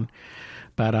down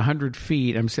about 100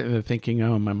 feet, I'm sitting there thinking,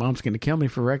 oh, my mom's going to kill me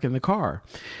for wrecking the car.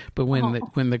 But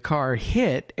when the car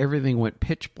hit, everything went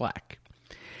pitch black.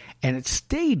 And it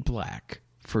stayed black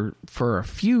for a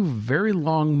few very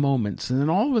long moments. And then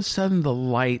all of a sudden, the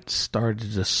light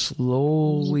started to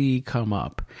slowly come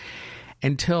up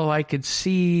until I could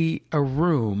see a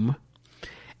room.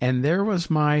 And there was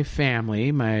my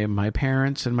family, my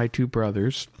parents and my 2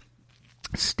 brothers,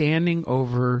 standing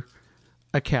over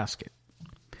a casket.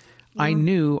 I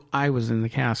knew I was in the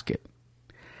casket,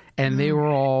 and they were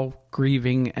all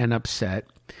grieving and upset.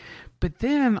 But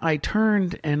then I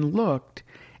turned and looked,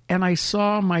 and I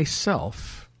saw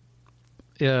myself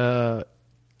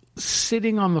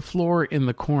sitting on the floor in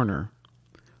the corner,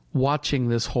 watching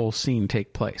this whole scene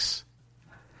take place.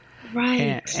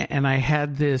 Right. And I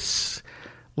had this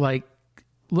like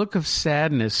look of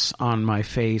sadness on my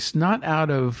face, not out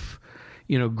of,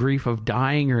 grief of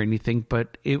dying or anything,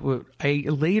 but I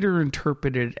later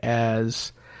interpreted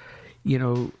as,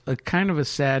 a kind of a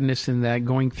sadness in that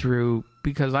going through,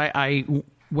 because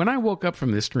when I woke up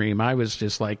from this dream, I was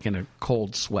just like in a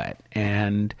cold sweat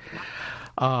and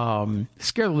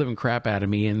scared the living crap out of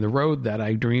me. And the road that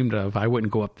I dreamed of, I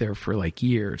wouldn't go up there for like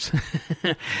years.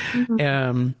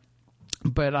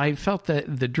 But I felt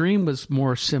that the dream was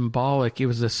more symbolic. It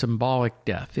was a symbolic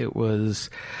death. It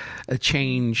was a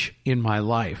change in my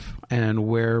life, and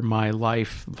where my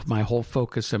whole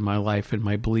focus in my life and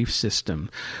my belief system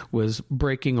was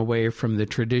breaking away from the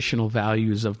traditional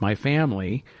values of my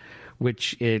family,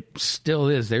 which it still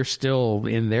is. They're still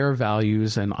in their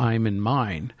values and I'm in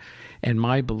mine and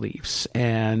my beliefs.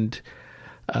 And,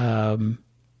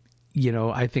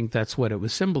 I think that's what it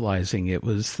was symbolizing. It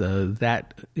was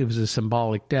it was a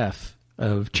symbolic death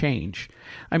of change.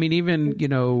 I mean, even,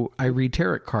 I read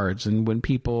tarot cards, and when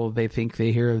they think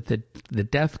they hear the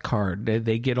death card,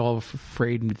 they get all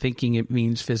afraid and thinking it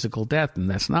means physical death. And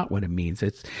that's not what it means.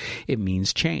 It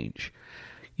means change,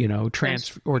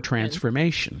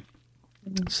 transformation.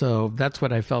 So that's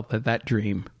what I felt that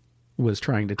dream was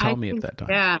trying to tell me at that time.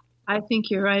 Yeah, I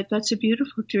think you're right. That's a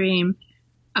beautiful dream.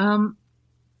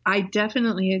 I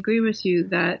definitely agree with you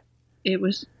that it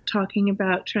was talking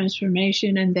about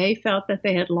transformation, and they felt that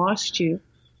they had lost you.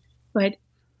 But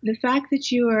the fact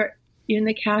that you are in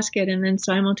the casket and then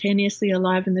simultaneously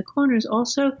alive in the corners,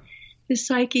 also the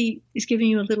psyche is giving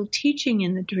you a little teaching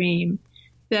in the dream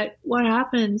that what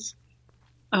happens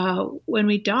when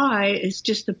we die is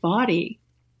just the body.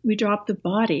 We drop the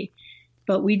body,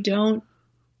 but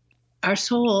our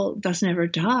soul doesn't ever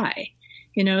die.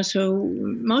 So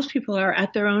most people are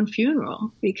at their own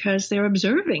funeral because they're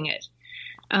observing it.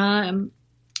 And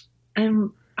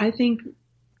I think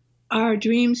our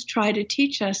dreams try to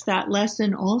teach us that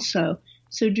lesson also.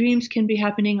 So dreams can be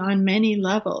happening on many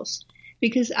levels,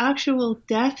 because actual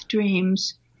death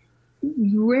dreams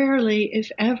rarely,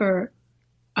 if ever,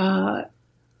 are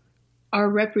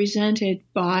represented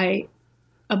by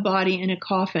a body in a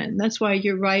coffin. That's why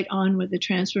you're right on with the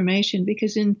transformation,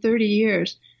 because in 30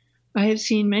 years, I have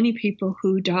seen many people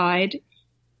who died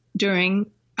during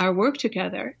our work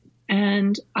together.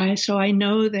 And so I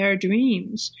know their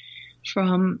dreams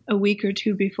from a week or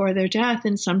two before their death,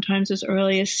 and sometimes as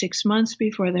early as 6 months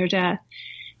before their death.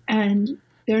 And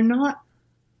the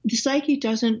psyche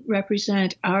doesn't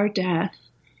represent our death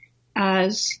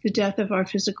as the death of our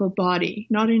physical body,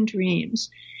 not in dreams.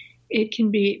 It can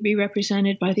be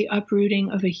represented by the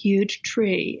uprooting of a huge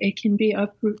tree. It can be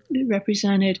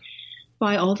represented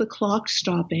by all the clocks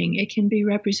stopping. It can be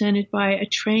represented by a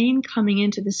train coming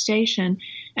into the station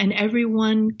and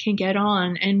everyone can get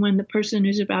on. And when the person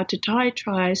who's about to die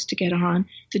tries to get on,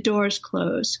 the doors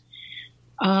close.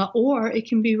 Or it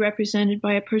can be represented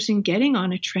by a person getting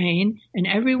on a train and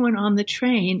everyone on the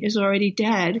train is already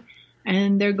dead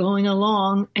and they're going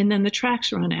along and then the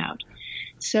tracks run out.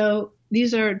 So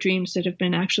these are dreams that have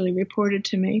been actually reported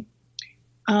to me.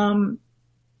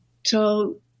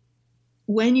 So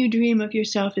when you dream of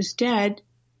yourself as dead,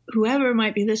 whoever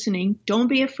might be listening, don't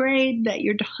be afraid that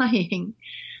you're dying.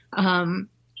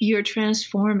 You're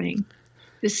transforming.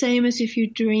 The same as if you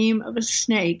dream of a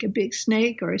snake, a big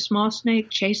snake or a small snake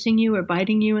chasing you or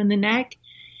biting you in the neck,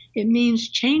 it means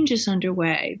change is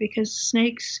underway, because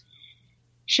snakes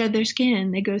shed their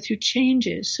skin. They go through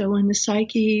changes. So when the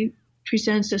psyche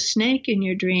presents a snake in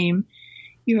your dream,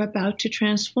 you're about to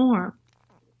transform.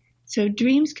 So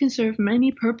dreams can serve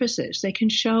many purposes. They can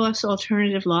show us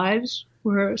alternative lives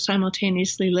we're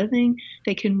simultaneously living.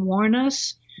 They can warn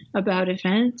us about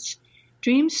events.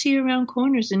 Dreams see around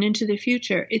corners and into the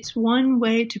future. It's one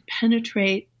way to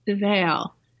penetrate the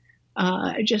veil,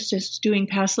 just as doing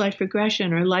past life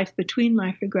regression or life between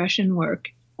life regression work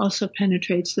also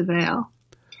penetrates the veil.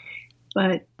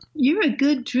 But you're a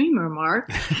good dreamer,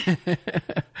 Mark.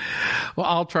 Well,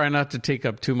 I'll try not to take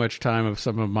up too much time of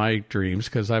some of my dreams,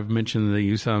 because I've mentioned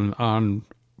these on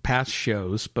past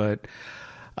shows, but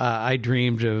I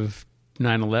dreamed of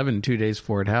 9/11 2 days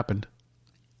before it happened.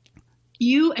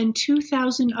 You and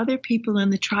 2,000 other people in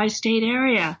the tri-state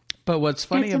area. But what's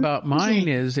funny about mine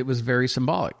is it was very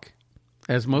symbolic,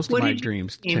 as most of my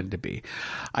dreams tend to be.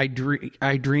 I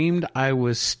dreamed I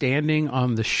was standing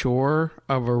on the shore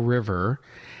of a river,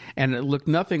 and it looked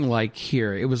nothing like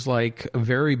here. It was like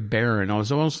very barren. It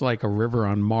was almost like a river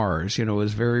on Mars. It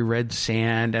was very red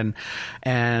sand,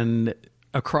 and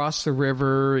across the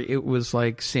river, it was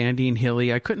like sandy and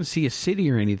hilly. I couldn't see a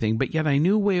city or anything, but yet I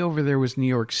knew way over there was New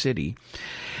York City.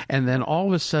 And then all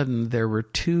of a sudden, there were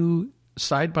two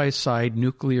side-by-side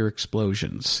nuclear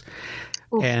explosions.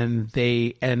 And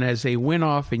as they went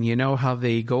off, and you know how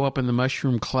they go up in the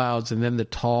mushroom clouds, and then the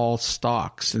tall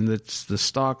stalks, and the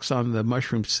stalks on the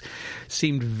mushrooms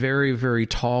seemed very, very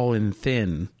tall and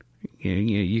thin.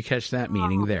 You catch that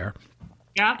meaning there.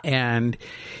 Yeah. And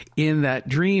in that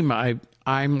dream,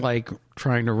 I'm like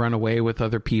trying to run away with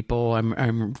other people.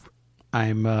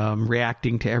 I'm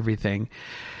reacting to everything.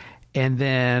 And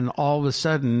then all of a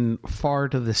sudden, far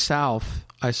to the south,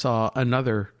 I saw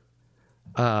another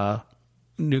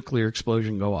nuclear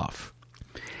explosion go off.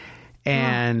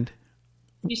 And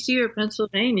you see her in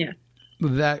Pennsylvania.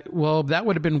 That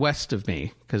would have been west of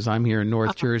me, because I'm here in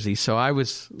North Jersey. So I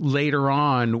was later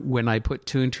on when I put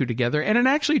two and two together, and it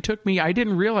actually took me, I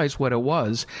didn't realize what it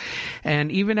was.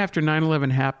 And even after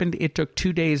 9/11 happened, it took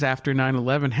 2 days after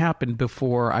 9/11 happened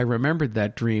before I remembered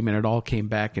that dream, and it all came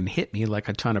back and hit me like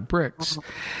a ton of bricks.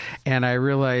 And I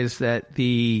realized that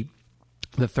the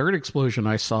third explosion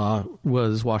I saw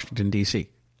was Washington, D.C.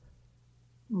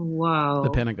 Wow. The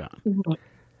Pentagon.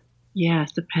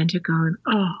 Yes, the Pentagon.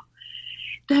 Oh,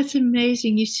 that's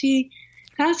amazing. You see,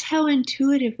 that's how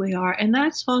intuitive we are. And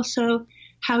that's also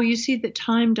how you see that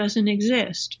time doesn't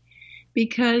exist.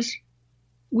 Because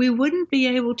we wouldn't be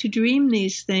able to dream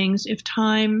these things if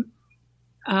time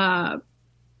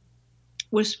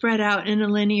was spread out in a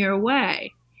linear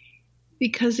way.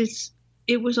 Because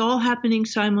it was all happening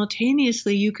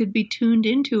simultaneously. You could be tuned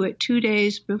into it 2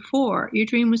 days before. Your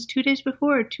dream was 2 days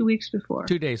before or 2 weeks before?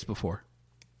 2 days before.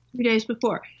 2 days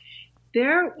before.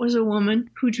 There was a woman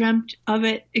who dreamt of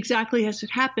it exactly as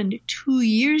it happened 2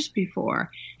 years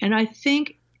before. And I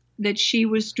think that she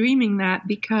was dreaming that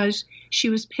because she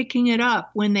was picking it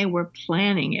up when they were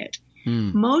planning it.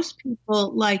 Most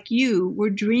people like you were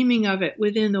dreaming of it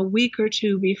within a week or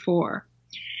two before.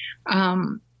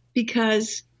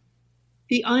 Because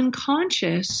the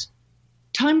unconscious,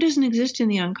 time doesn't exist in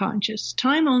the unconscious.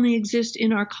 Time only exists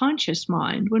in our conscious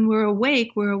mind. When we're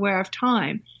awake, we're aware of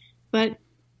time. But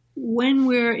when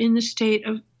we're in the state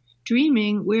of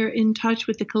dreaming, we're in touch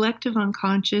with the collective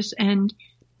unconscious and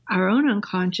our own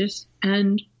unconscious,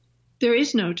 and there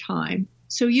is no time.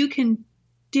 So you can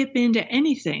dip into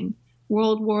anything.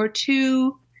 World War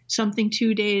II, something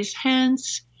 2 days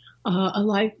hence, a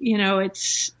life,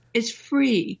 it's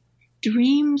free.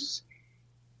 Dreams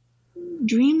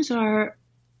are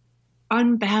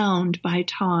unbound by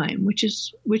time, which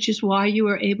is why you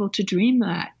are able to dream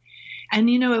that. And,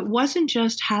 it wasn't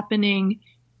just happening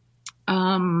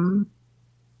around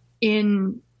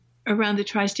the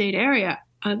tri-state area.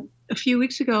 A few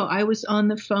weeks ago, I was on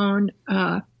the phone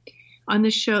on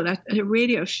the show, a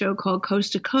radio show called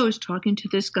Coast to Coast, talking to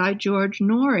this guy, George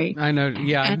Norrie. I know.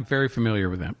 Yeah, I'm very familiar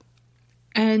with him.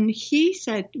 And he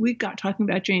said, we got talking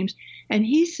about dreams, and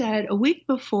he said a week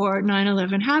before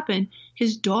 9/11 happened,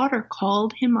 his daughter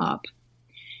called him up,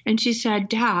 and she said,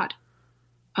 Dad,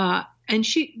 and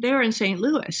they're in St.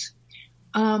 Louis.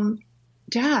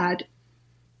 Dad,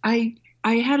 I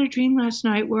had a dream last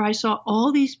night where I saw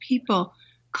all these people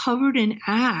covered in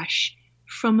ash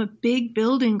from a big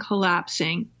building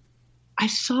collapsing. I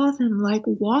saw them like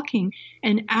walking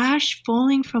and ash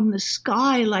falling from the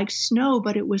sky like snow,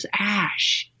 but it was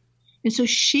ash. And so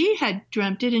she had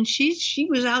dreamt it, and she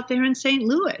was out there in St.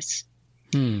 Louis.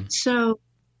 So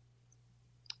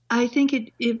I think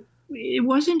it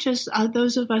wasn't just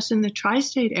those of us in the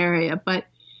tri-state area, but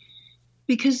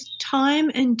because time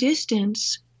and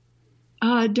distance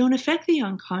don't affect the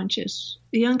unconscious.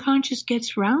 The unconscious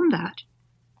gets around that.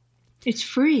 It's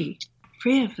free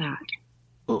of that.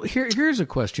 Well, here's a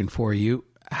question for you.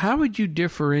 How would you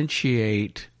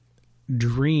differentiate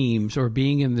dreams or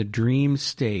being in the dream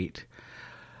state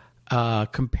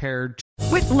compared to...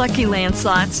 With Lucky Land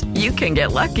Slots, you can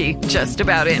get lucky just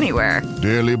about anywhere.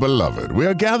 Dearly beloved, we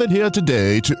are gathered here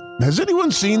today to... Has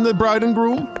anyone seen the bride and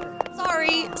groom?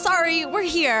 Sorry, we're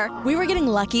here. We were getting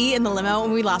lucky in the limo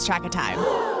and we lost track of time.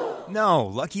 No,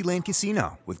 Lucky Land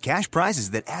Casino, with cash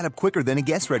prizes that add up quicker than a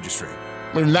guest registry.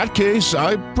 In that case,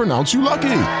 I pronounce you lucky.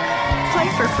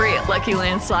 Play for free at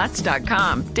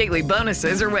LuckyLandSlots.com. Daily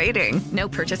bonuses are waiting. No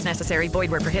purchase necessary.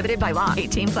 Void where prohibited by law.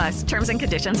 18+. Terms and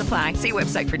conditions apply. See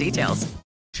website for details.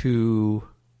 To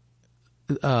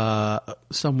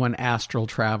someone astral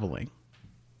traveling?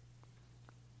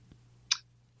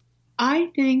 I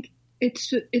think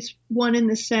it's one and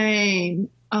the same.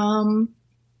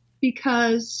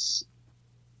 Because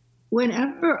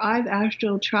whenever I've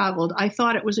astral traveled, I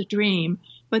thought it was a dream,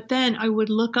 but then I would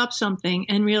look up something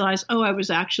and realize, I was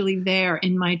actually there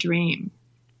in my dream.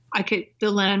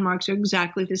 The landmarks are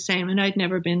exactly the same, and I'd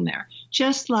never been there.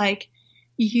 Just like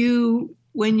you,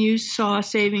 when you saw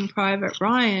Saving Private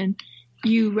Ryan,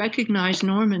 you recognize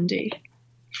Normandy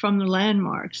from the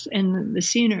landmarks and the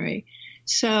scenery.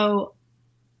 So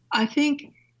I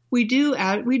think we do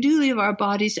leave our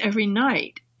bodies every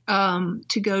night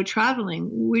to go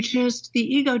traveling. The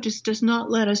ego just does not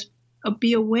let us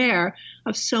be aware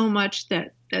of so much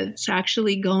that's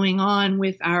actually going on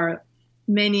with our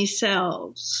many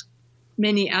selves.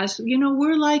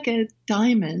 We're like a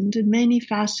diamond, a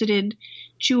many-faceted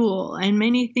jewel, and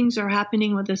many things are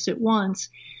happening with us at once,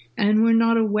 and we're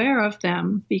not aware of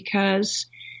them because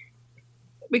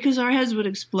our heads would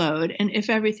explode and if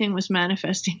everything was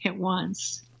manifesting at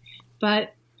once.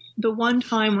 But the one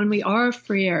time when we are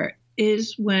freer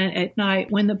is when at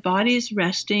night, when the body is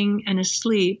resting and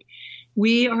asleep,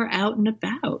 we are out and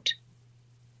about.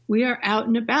 We are out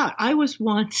and about. I was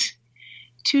once,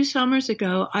 2 summers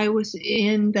ago, I was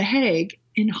in The Hague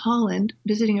in Holland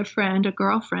visiting a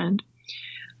girlfriend.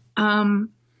 And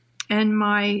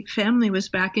my family was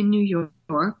back in New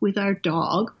York with our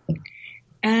dog.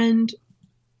 And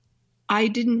I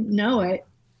didn't know it,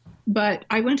 but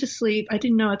I went to sleep. I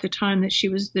didn't know at the time that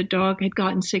the dog had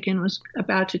gotten sick and was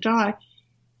about to die.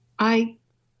 I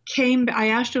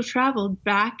astral traveled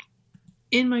back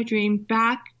in my dream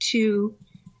back to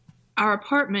our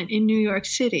apartment in New York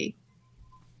City.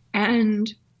 And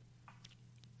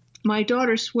my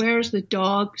daughter swears the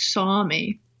dog saw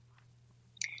me.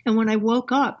 And when I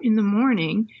woke up in the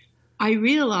morning, I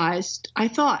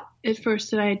thought at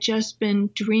first that I had just been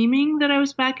dreaming that I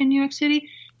was back in New York City.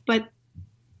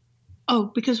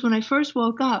 Because when I first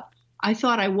woke up, I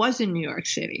thought I was in New York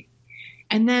City.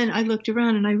 And then I looked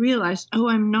around and I realized,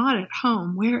 I'm not at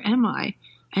home. Where am I?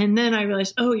 And then I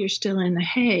realized, you're still in The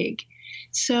Hague.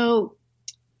 So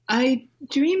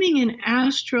dreaming and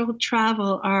astral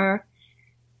travel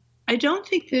I don't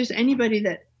think there's anybody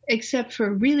that, except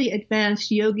for really advanced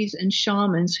yogis and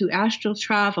shamans, who astral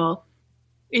travel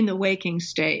in the waking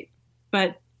state.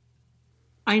 But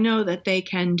I know that they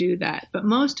can do that. But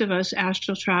most of us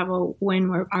astral travel when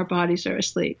our bodies are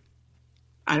asleep.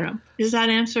 I don't know. Does that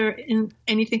answer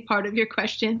anything part of your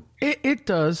question? It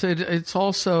does. It's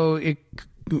also,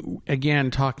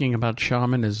 again, talking about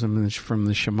shamanism from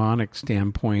the shamanic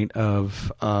standpoint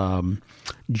of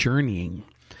journeying.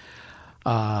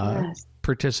 Yes.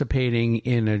 Participating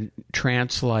in a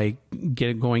trance-like,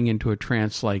 going into a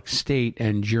trance-like state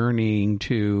and journeying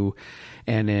to,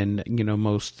 and in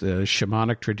most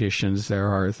shamanic traditions,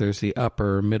 there's the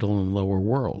upper, middle, and lower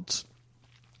worlds,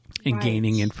 and right.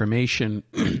 Gaining information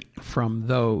from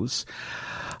those,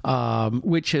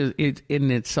 which it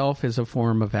in itself is a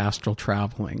form of astral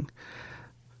traveling,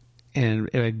 and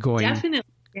going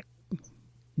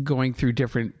through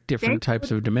different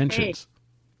types of dimensions.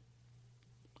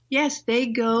 Yes, they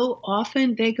go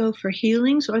for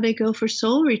healings or they go for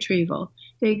soul retrieval.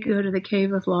 They go to the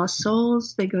Cave of Lost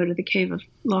Souls. They go to the Cave of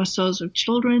Lost Souls of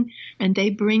Children, and they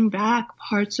bring back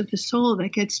parts of the soul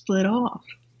that get split off.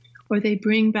 Or they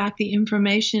bring back the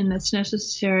information that's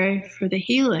necessary for the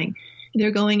healing.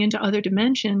 They're going into other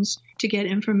dimensions to get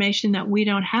information that we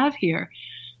don't have here.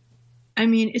 I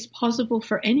mean, it's possible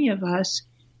for any of us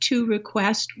to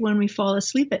request when we fall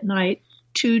asleep at night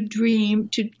to dream,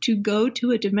 to go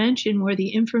to a dimension where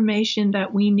the information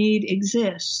that we need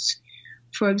exists.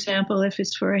 For example, if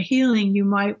it's for a healing, you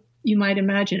might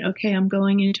imagine, okay, I'm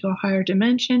going into a higher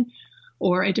dimension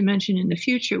or a dimension in the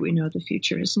future. We know the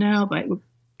future is now, but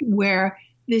where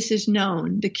this is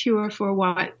known, the cure for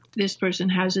what this person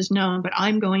has is known, but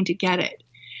I'm going to get it.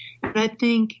 And I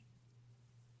think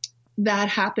that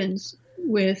happens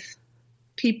with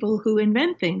people who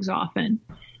invent things often.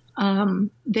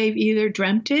 They've either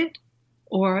dreamt it,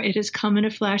 or it has come in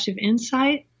a flash of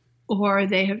insight, or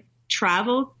they have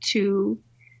traveled to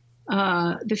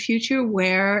the future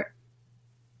where,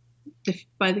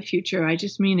 by the future, I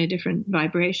just mean a different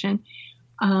vibration,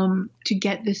 to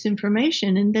get this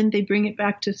information. And then they bring it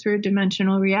back to third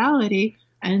dimensional reality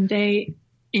and they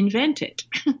invent it.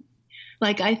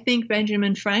 Like I think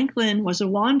Benjamin Franklin was a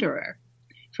wanderer,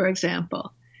 for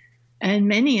example. And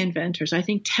many inventors. I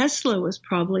think Tesla was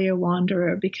probably a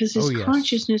wanderer because his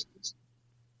consciousness was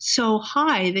so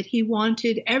high that he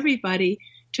wanted everybody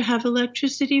to have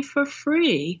electricity for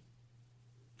free.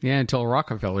 Yeah, until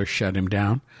Rockefeller shut him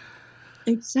down.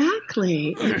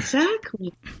 Exactly. Because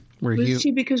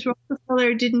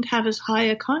Rockefeller didn't have as high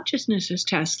a consciousness as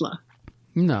Tesla.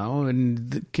 No,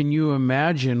 and can you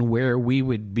imagine where we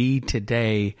would be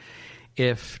today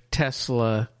if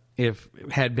Tesla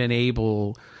had been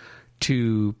able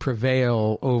to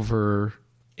prevail over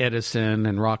Edison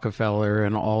and Rockefeller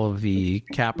and all of the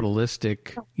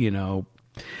capitalistic,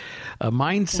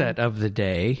 mindset of the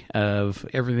day of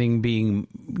everything being,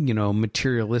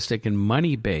 materialistic and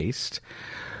money based,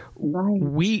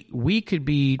 right. we could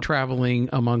be traveling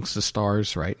amongst the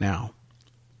stars right now.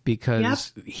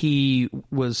 Because he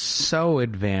was so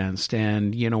advanced,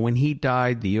 and when he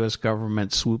died, the U.S.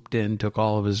 government swooped in, took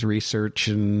all of his research,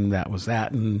 and that was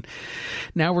that. And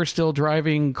now we're still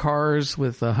driving cars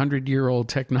with 100-year-old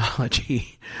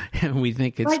technology, and we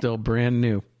think it's still brand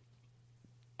new.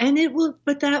 And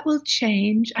but that will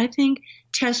change. I think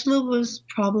Tesla was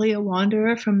probably a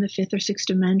wanderer from the fifth or sixth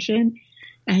dimension,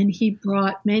 and he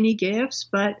brought many gifts,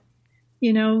 but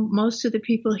most of the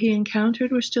people he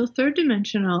encountered were still third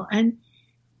dimensional. And,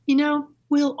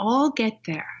 we'll all get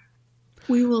there.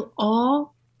 We will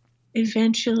all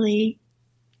eventually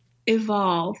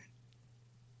evolve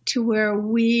to where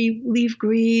we leave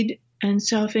greed and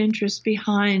self-interest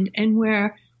behind, and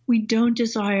where we don't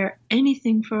desire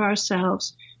anything for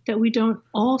ourselves that we don't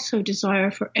also desire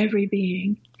for every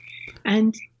being.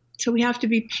 And so we have to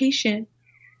be patient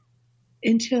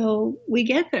until we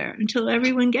get there, until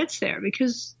everyone gets there,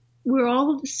 because we're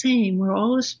all the same. We're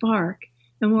all a spark,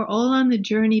 and we're all on the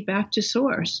journey back to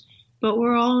source, but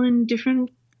we're all in different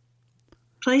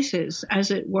places, as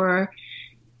it were,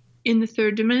 in the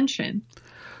third dimension.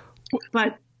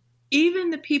 But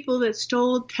even the people that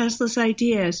stole Tesla's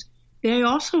ideas, they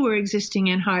also were existing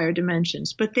in higher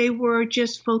dimensions, but they were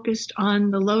just focused on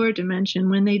the lower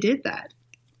dimension when they did that.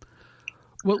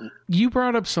 Well, you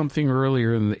brought up something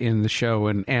earlier in the show,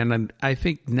 and I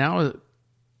think now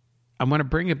I want to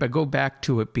bring it, but go back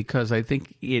to it because I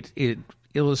think it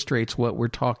illustrates what we're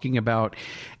talking about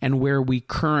and where we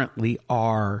currently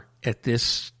are at this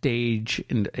stage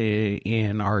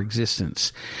in our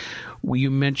existence.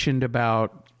 You mentioned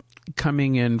about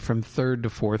coming in from third to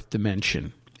fourth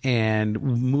dimension and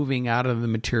moving out of the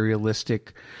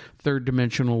materialistic third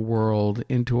dimensional world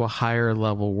into a higher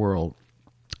level world.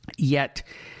 Yet,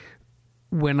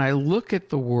 when I look at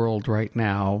the world right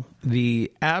now,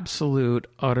 the absolute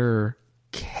utter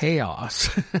chaos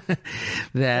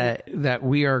that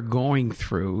we are going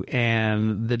through,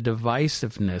 and the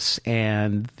divisiveness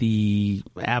and the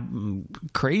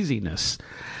craziness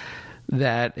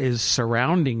that is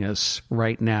surrounding us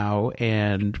right now,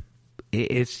 and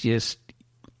it's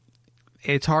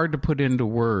hard to put into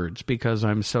words because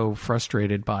I'm so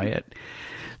frustrated by it.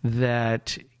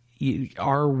 That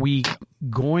are we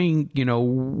going,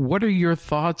 what are your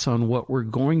thoughts on what we're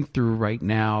going through right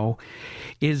now?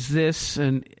 Is this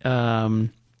a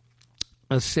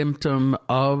symptom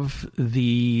of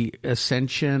the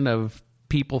ascension of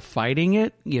people fighting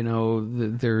it?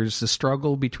 There's a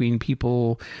struggle between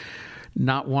people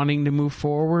not wanting to move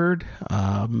forward.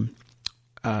 I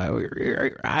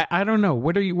don't know.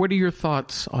 What are your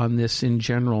thoughts on this in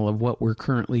general of what we're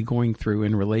currently going through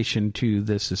in relation to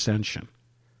this ascension?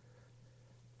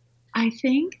 I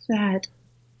think that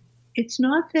it's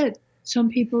not that some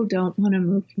people don't want to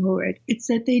move forward. It's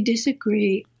that they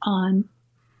disagree on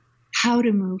how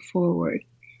to move forward.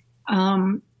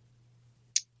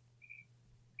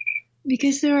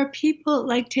 Because there are people,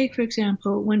 like take, for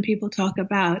example, when people talk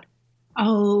about, I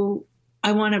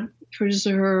want to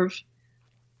preserve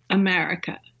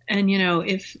America. And,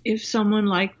 if someone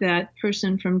like that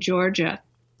person from Georgia,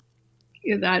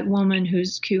 that woman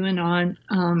who's QAnon,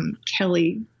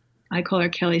 Kelly, I call her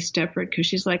Kelly Stepford because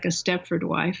she's like a Stepford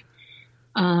wife,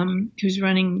 who's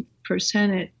running for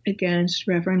Senate against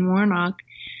Reverend Warnock.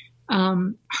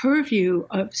 Her view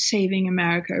of saving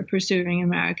America or preserving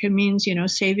America means,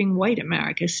 saving white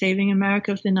America, saving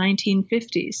America of the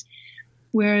 1950s.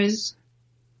 Whereas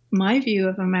my view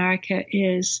of America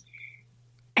is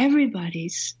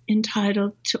everybody's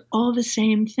entitled to all the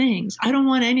same things. I don't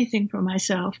want anything for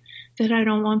myself that I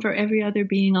don't want for every other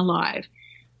being alive.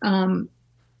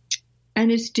 And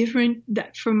it's different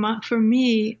that for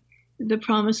me, the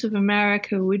promise of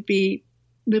America would be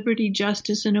liberty,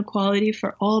 justice, and equality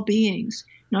for all beings,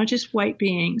 not just white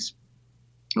beings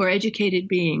or educated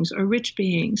beings or rich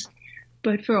beings,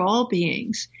 but for all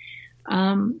beings.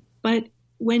 But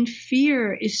when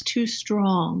fear is too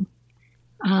strong,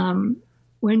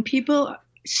 when people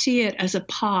see it as a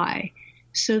pie,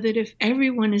 so that if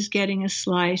everyone is getting a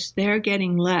slice, they're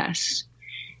getting less,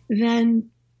 then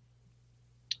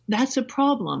that's a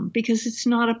problem because it's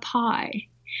not a pie.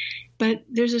 But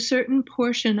there's a certain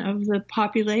portion of the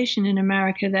population in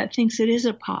America that thinks it is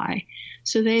a pie.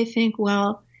 So they think,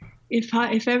 well,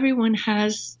 if everyone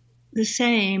has the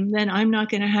same, then I'm not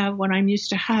going to have what I'm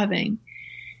used to having.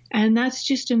 And that's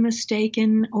just a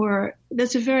mistaken, or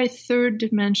that's a very third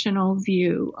dimensional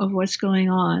view of what's going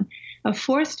on. A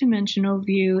fourth dimensional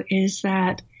view is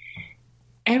that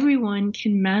everyone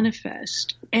can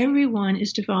manifest. Everyone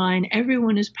is divine.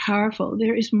 Everyone is powerful.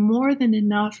 There is more than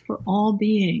enough for all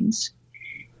beings.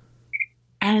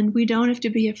 And we don't have to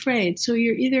be afraid. So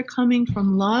you're either coming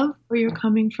from love or you're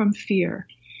coming from fear.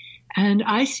 And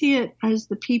I see it as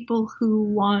the people who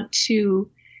want to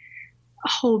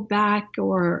hold back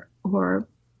or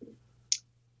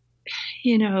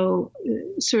you know,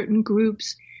 certain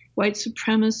groups, white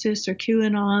supremacists or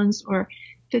QAnons, or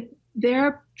that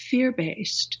they're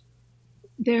fear-based.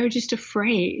 They're just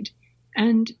afraid.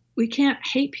 And we can't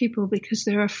hate people because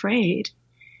they're afraid.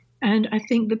 And I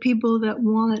think the people that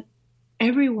want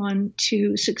everyone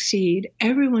to succeed,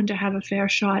 everyone to have a fair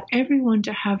shot, everyone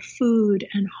to have food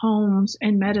and homes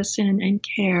and medicine and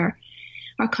care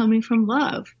are coming from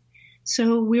love.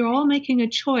 So we're all making a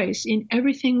choice in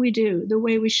everything we do, the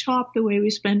way we shop, the way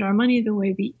we spend our money, the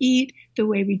way we eat, the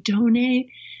way we donate,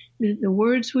 the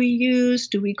words we use.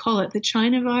 Do we call it the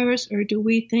China virus, or do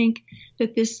we think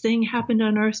that this thing happened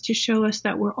on Earth to show us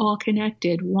that we're all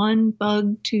connected, one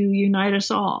bug to unite us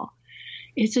all?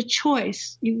 It's a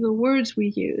choice. The words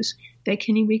we use,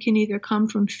 we can either come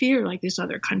from fear, like this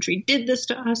other country did this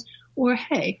to us, or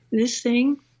hey, this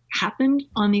thing happened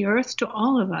on the Earth to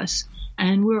all of us,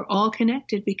 and we're all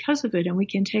connected because of it, and we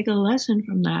can take a lesson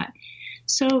from that.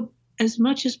 So as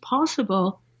much as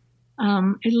possible,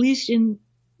 at least in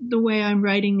the way I'm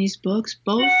writing these books,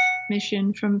 both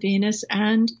Mission from Venus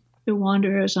and The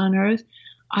Wanderers on Earth,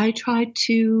 I try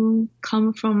to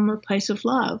come from a place of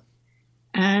love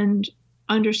and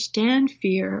understand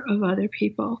fear of other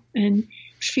people. And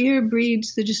fear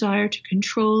breeds the desire to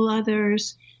control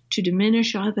others, to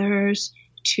diminish others,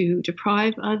 to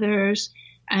deprive others.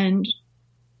 And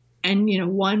you know,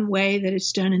 one way that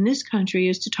it's done in this country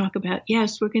is to talk about,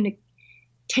 yes, we're going to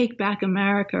take back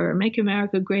America or make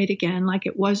America great again, like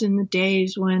it was in the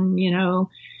days when, you know,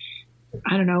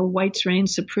 I don't know, whites reigned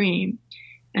supreme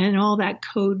and all that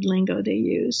code lingo they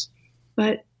use.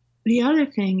 But the other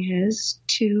thing is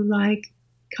to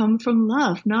come from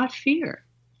love, not fear.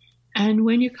 And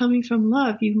when you're coming from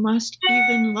love, you must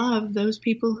even love those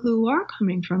people who are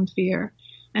coming from fear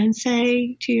and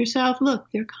say to yourself, look,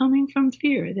 they're coming from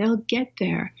fear. They'll get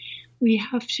there. We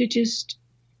have to just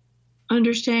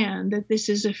understand that this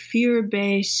is a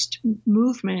fear-based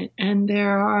movement, and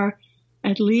there are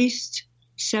at least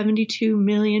 72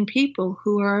 million people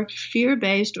who are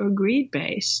fear-based or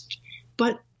greed-based.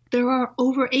 But there are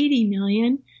over 80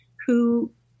 million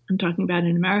who, I'm talking about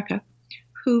in America,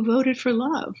 who voted for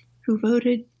love, who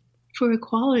voted for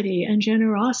equality and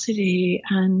generosity,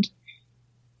 and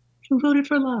who voted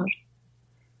for love.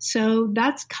 So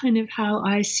that's kind of how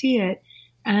I see it.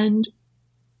 And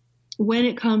when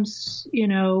it comes, you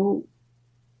know,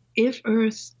 if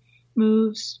Earth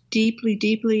moves deeply,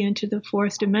 deeply into the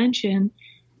fourth dimension,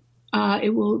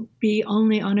 it will be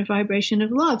only on a vibration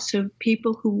of love. So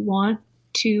people who want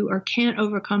to or can't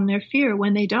overcome their fear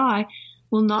when they die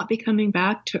will not be coming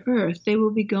back to Earth. They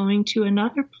will be going to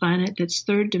another planet that's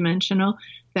third dimensional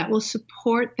that will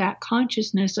support that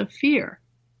consciousness of fear.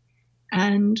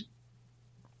 And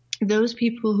those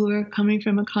people who are coming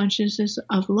from a consciousness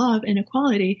of love and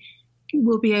equality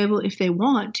will be able, if they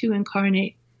want, to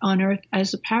incarnate on Earth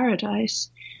as a paradise,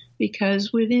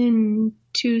 because within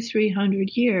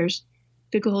 200-300 years,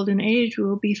 the golden age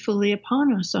will be fully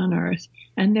upon us on Earth.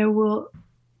 And there will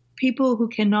people who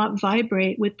cannot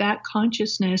vibrate with that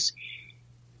consciousness,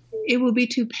 it will be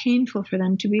too painful for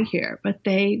them to be here, but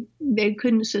they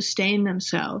couldn't sustain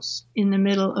themselves in the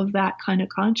middle of that kind of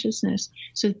consciousness.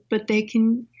 So, but they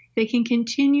can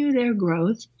continue their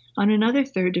growth on another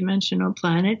third dimensional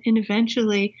planet, and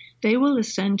eventually they will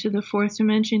ascend to the fourth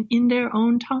dimension in their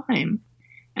own time.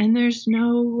 And there's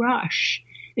no rush.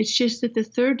 It's just that the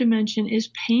third dimension is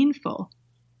painful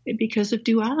because of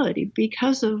duality,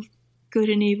 because of good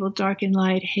and evil, dark and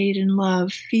light, hate and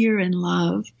love, fear and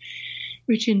love,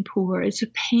 rich and poor. It's a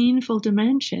painful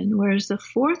dimension, whereas the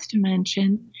fourth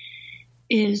dimension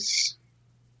is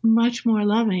much more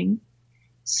loving.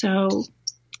 So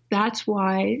that's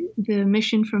why the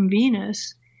mission from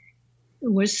Venus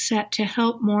was set to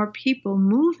help more people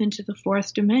move into the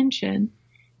fourth dimension.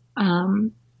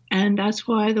 And that's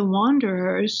why the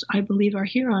Wanderers, I believe, are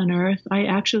here on Earth. I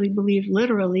actually believe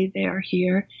literally they are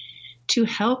here to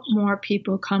help more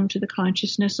people come to the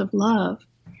consciousness of love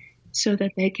so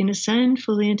that they can ascend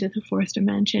fully into the fourth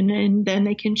dimension. And then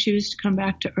they can choose to come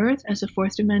back to Earth as a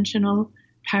fourth dimensional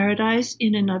paradise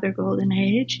in another golden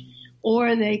age,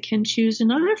 or they can choose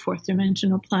another fourth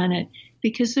dimensional planet,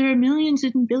 because there are millions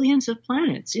and billions of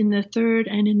planets in the third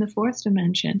and in the fourth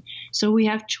dimension. So we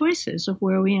have choices of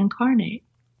where we incarnate.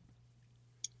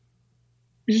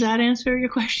 Does that answer your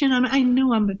question? I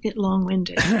know I'm a bit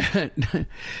long-winded.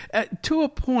 To a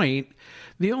point,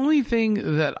 the only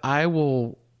thing that I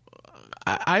look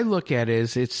at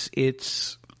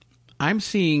is I'm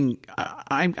going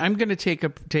to take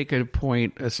a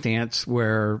stance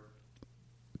where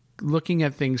looking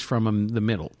at things from the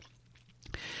middle,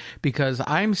 because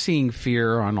I'm seeing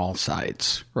fear on all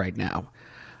sides right now.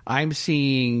 I'm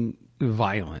seeing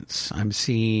violence. I'm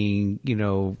seeing,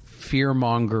 fear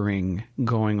mongering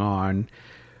going on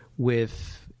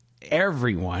with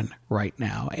everyone right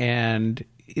now. And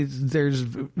there's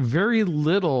very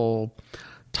little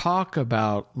talk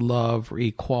about love or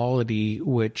equality,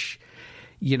 which,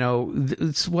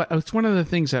 it's one of the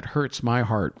things that hurts my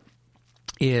heart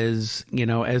is,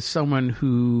 as someone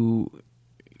who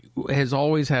has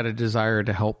always had a desire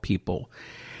to help people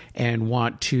and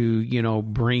want to,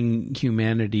 bring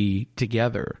humanity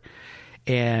together.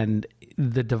 And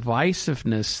the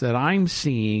divisiveness that I'm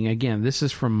seeing, again, this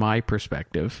is from my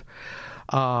perspective,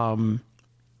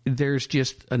 there's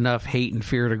just enough hate and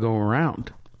fear to go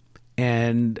around.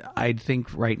 And I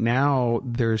think right now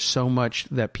there's so much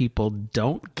that people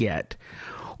don't get,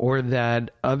 or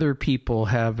that other people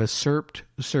have usurped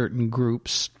certain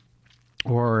groups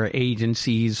or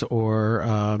agencies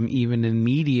or even in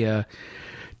media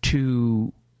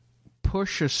to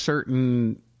push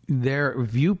their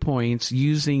viewpoints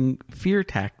using fear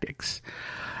tactics.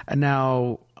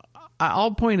 Now,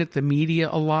 I'll point at the media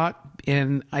a lot,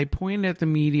 and I point at the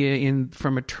media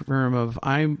from a term of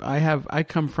I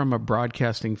come from a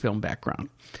broadcasting film background,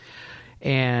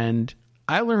 and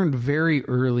I learned very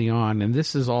early on, and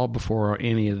this is all before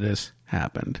any of this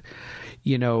happened,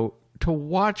 to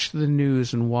watch the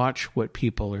news and watch what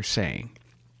people are saying,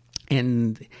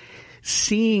 and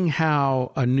seeing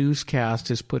how a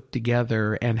newscast is put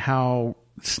together and how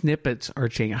snippets are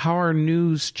changing, how our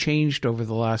news changed over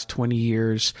the last 20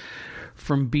 years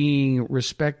from being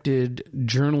respected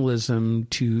journalism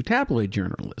to tabloid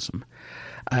journalism,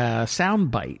 sound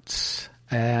bites,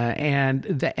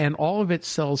 and all of it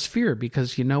sells fear,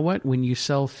 because you know what? When you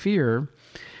sell fear,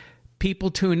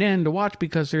 people tune in to watch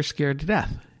because they're scared to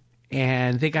death.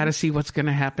 And they got to see what's going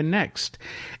to happen next.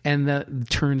 And that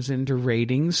turns into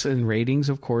ratings. And ratings,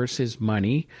 of course, is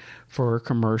money for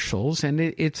commercials. And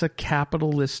it's a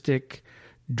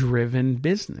capitalistic-driven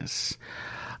business.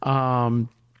 Oh,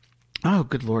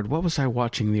 good Lord. What was I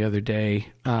watching the other day?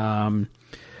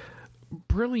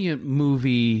 Brilliant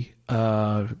movie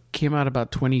came out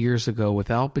about 20 years ago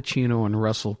with Al Pacino and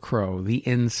Russell Crowe, The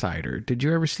Insider. Did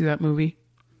you ever see that movie?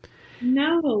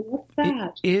 No, what's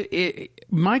that?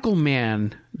 Michael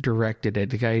Mann directed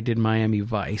it, the guy who did Miami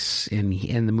Vice in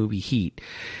the movie Heat.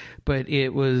 But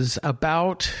it was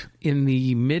about in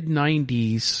the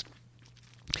mid-90s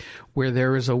where there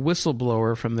was a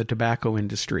whistleblower from the tobacco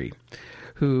industry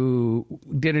who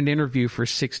did an interview for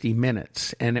 60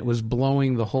 Minutes, and it was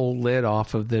blowing the whole lid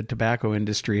off of the tobacco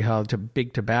industry, how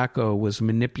Big Tobacco was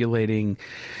manipulating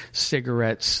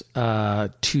cigarettes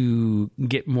to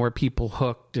get more people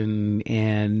hooked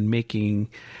and making,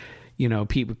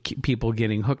 people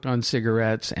getting hooked on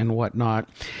cigarettes and whatnot.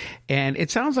 And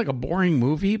it sounds like a boring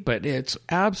movie, but it's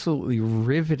absolutely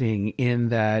riveting in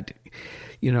that,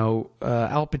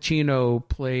 Al Pacino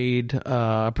played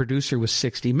a producer with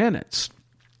 60 Minutes.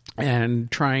 And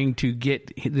trying to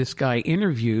get this guy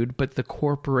interviewed, but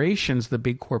the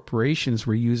big corporations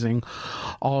were using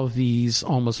all of these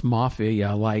almost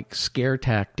mafia-like scare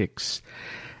tactics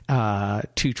to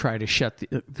try to shut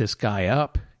this guy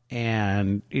up.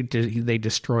 And they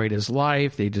destroyed his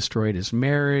life. They destroyed his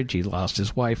marriage. He lost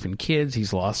his wife and kids.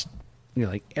 He's lost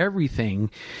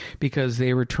everything because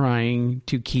they were trying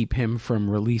to keep him from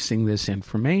releasing this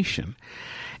information.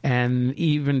 And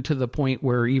even to the point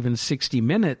where even 60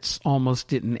 Minutes almost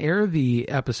didn't air the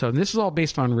episode. And this is all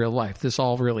based on real life. This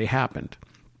all really happened.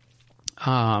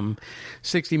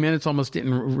 60 Minutes almost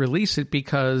didn't release it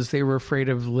because they were afraid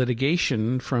of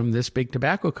litigation from this big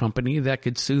tobacco company that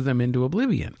could sue them into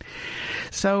oblivion.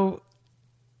 So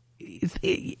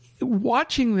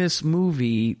watching this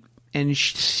movie and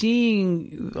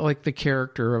seeing the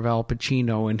character of Al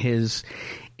Pacino and his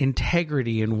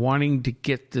integrity and wanting to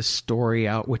get this story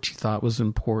out, which he thought was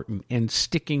important, and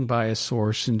sticking by a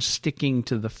source and sticking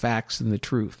to the facts and the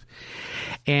truth.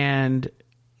 And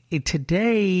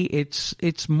today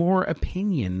it's more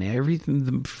opinion.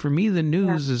 Everything for me, the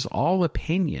news is all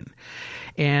opinion.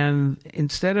 And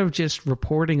instead of just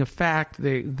reporting a fact,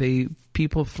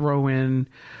 people throw in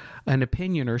an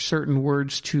opinion or certain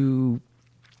words to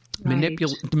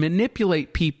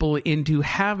manipulate people into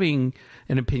having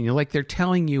an opinion, like they're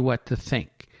telling you what to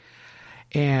think.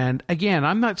 And again,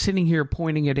 I'm not sitting here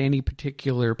pointing at any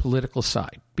particular political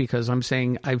side. because I'm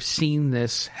saying I've seen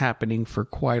this happening for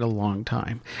quite a long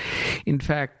time. In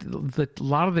fact, a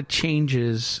lot of the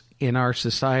changes in our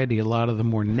society, a lot of the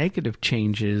more negative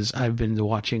changes I've been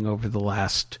watching over the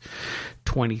last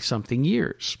 20-something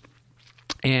years.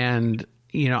 And,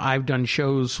 I've done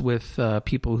shows with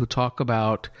people who talk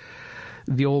about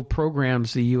the old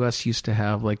programs the U.S. used to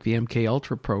have, like the MK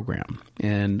Ultra program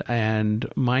and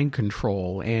mind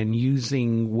control and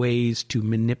using ways to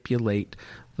manipulate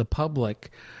the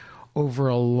public over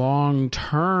a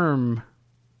long-term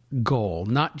goal,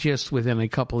 not just within a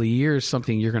couple of years,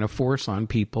 something you're going to force on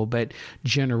people, but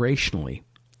generationally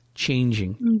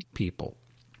changing people.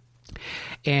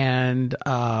 And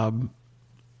I'm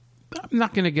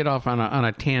not going to get off on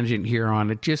a tangent here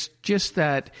on it. Just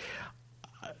that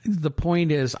the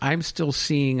point is, I'm still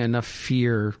seeing enough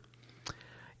fear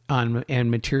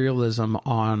and materialism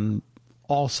on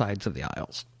all sides of the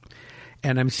aisles,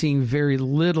 and I'm seeing very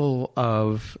little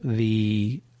of what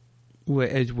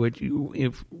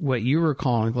you were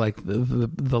calling like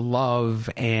the love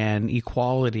and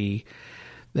equality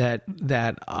that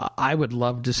I would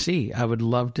love to see. I would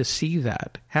love to see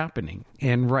that happening,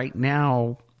 and right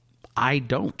now I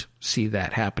don't see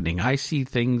that happening. I see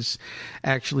things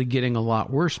actually getting a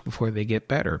lot worse before they get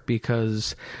better,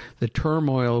 because the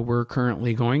turmoil we're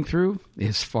currently going through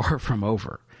is far from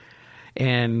over.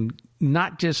 And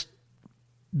not just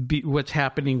what's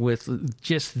happening with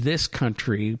just this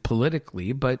country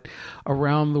politically, but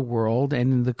around the world,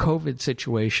 and in the COVID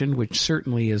situation, which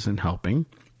certainly isn't helping.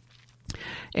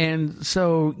 And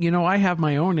so, I have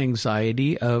my own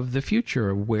anxiety of the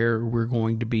future, of where we're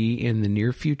going to be in the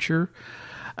near future.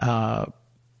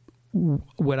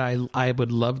 What I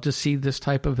would love to see this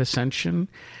type of ascension.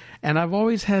 And I've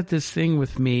always had this thing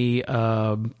with me,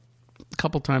 a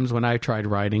couple times when I tried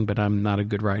writing, but I'm not a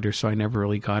good writer, so I never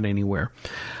really got anywhere,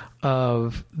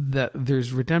 of that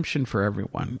there's redemption for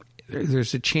everyone.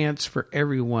 There's a chance for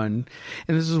everyone.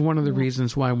 And this is one of the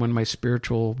reasons why when my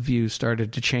spiritual view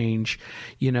started to change,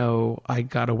 I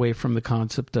got away from the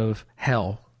concept of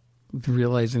hell,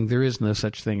 realizing there is no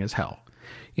such thing as hell.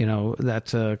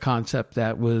 That's a concept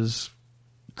that was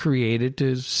created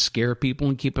to scare people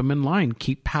and keep them in line,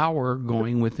 keep power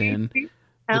going within.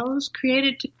 Hell is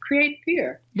created to create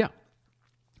fear. Yeah.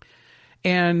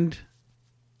 And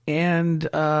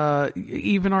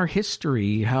even our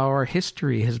history, how our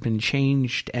history has been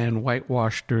changed and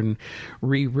whitewashed and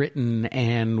rewritten,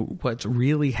 and what's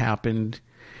really happened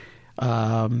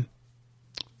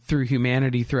through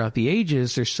humanity throughout the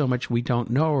ages, there's so much we don't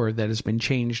know, or that has been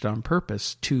changed on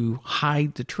purpose to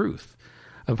hide the truth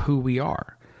of who we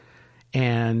are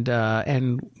and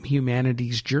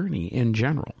humanity's journey in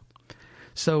general.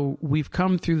 So we've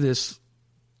come through this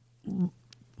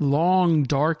long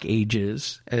dark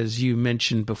ages, as you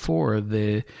mentioned before.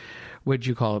 What'd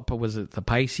you call it? Was it the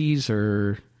Pisces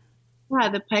or? Yeah,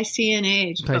 the Piscean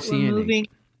age. But we're moving,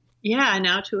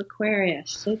 now to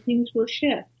Aquarius. So things will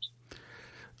shift.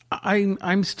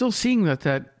 I'm still seeing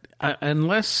that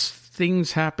unless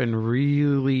things happen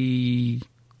really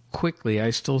quickly,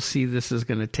 I still see this is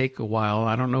going to take a while.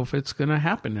 I don't know if it's going to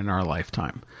happen in our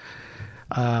lifetime.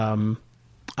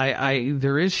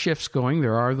 There is shifts going.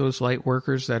 There are those light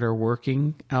workers that are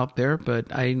working out there, but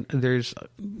there's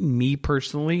me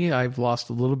personally, I've lost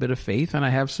a little bit of faith, and I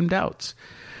have some doubts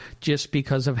just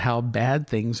because of how bad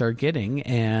things are getting.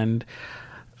 And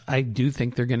I do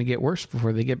think they're going to get worse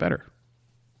before they get better.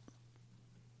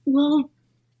 Well,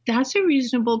 that's a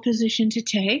reasonable position to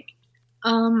take.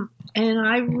 And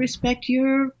I respect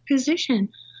your position.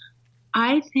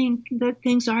 I think that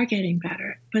things are getting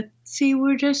better, but see,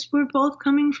 we're both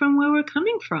coming from where we're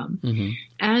coming from. Mm-hmm.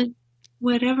 And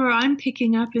whatever I'm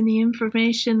picking up in the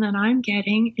information that I'm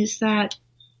getting is that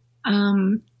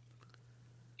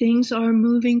things are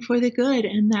moving for the good,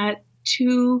 and that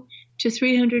 200 to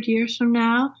 300 years from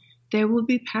now, there will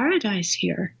be paradise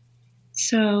here.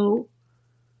 So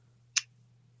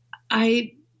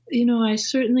I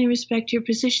certainly respect your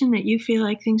position that you feel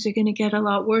like things are going to get a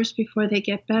lot worse before they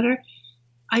get better.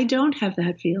 I don't have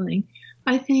that feeling.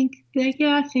 I think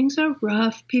that, things are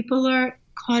rough. People are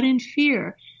caught in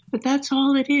fear, but that's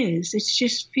all it is. It's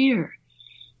just fear.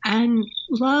 And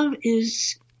love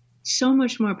is so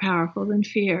much more powerful than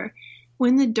fear.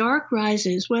 When the dark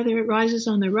rises, whether it rises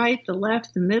on the right, the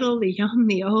left, the middle, the young,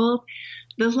 the old,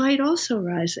 the light also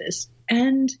rises.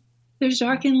 And there's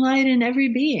dark and light in every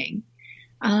being.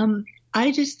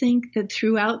 I just think that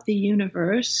throughout the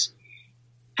universe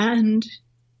and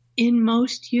in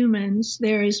most humans,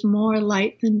 there is more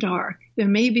light than dark. There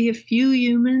may be a few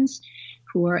humans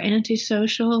who are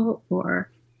antisocial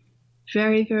or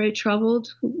very, very troubled,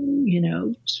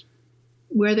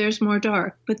 where there's more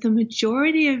dark. But the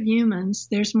majority of humans,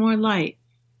 there's more light,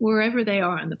 wherever they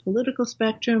are on the political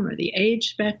spectrum or the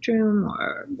age spectrum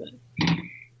or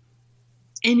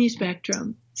any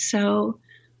spectrum. So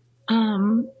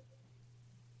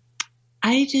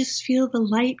I just feel the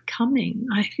light coming.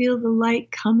 I feel the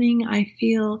light coming. I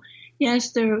feel,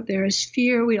 yes, there is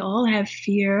fear. We all have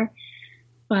fear.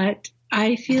 But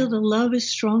I feel the love is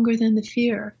stronger than the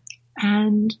fear.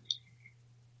 And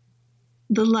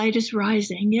the light is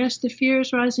rising. Yes, the fear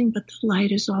is rising, but the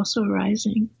light is also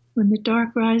rising. When the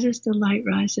dark rises, the light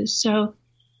rises. So,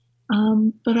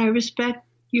 but I respect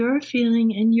your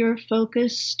feeling and your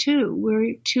focus too.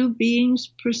 We're two beings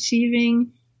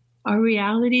perceiving our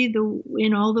reality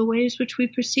in all the ways which we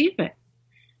perceive it.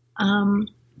 And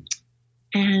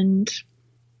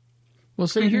well,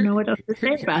 so I don't know what else to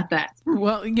say about that.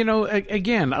 Well,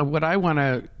 again, what I want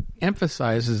to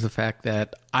emphasize is the fact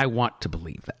that I want to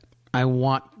believe that. I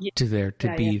want there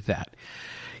to be that.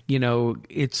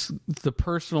 It's the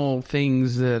personal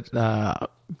things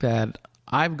that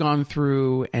I've gone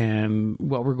through and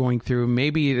what we're going through.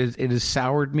 Maybe it has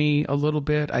soured me a little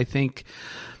bit. I think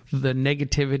the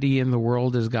negativity in the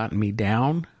world has gotten me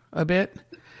down a bit,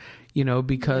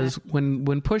 because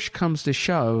when push comes to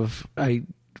shove, I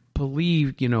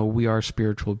believe, we are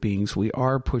spiritual beings. We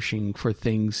are pushing for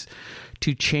things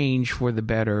to change for the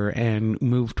better and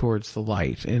move towards the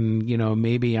light. And,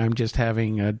 maybe I'm just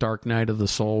having a dark night of the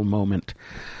soul moment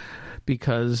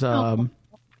because I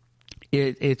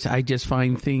just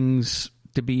find things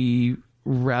to be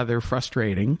rather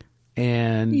frustrating,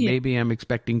 and maybe I'm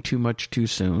expecting too much too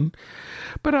soon.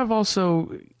 But I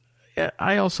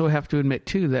also have to admit,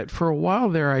 too, that for a while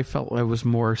there, I felt I was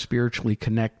more spiritually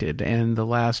connected. And the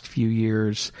last few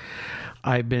years,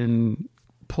 I've been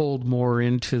pulled more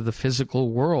into the physical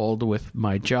world with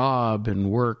my job and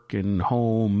work and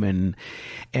home and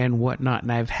whatnot.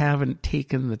 And I haven't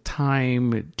taken the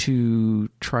time to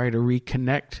try to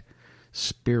reconnect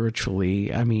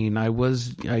spiritually. I mean, I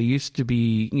used to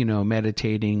be,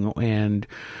 meditating and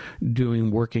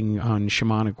working on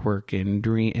shamanic work and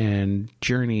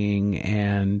journeying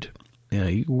and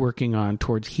working on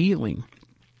towards healing.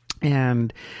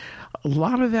 And a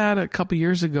lot of that a couple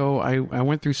years ago, I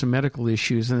went through some medical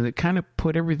issues, and it kind of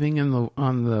put everything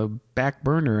on the back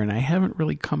burner, and I haven't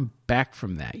really come back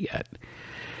from that yet.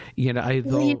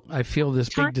 I feel this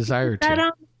big desire to. Put that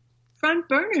on the front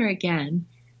burner again.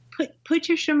 Put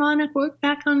your shamanic work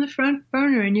back on the front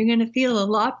burner, and you're going to feel a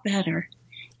lot better.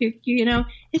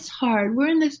 It's hard. We're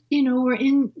in this, we're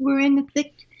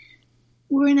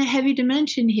in a heavy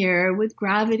dimension here with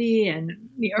gravity and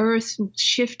the earth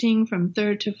shifting from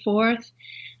third to fourth.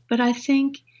 But I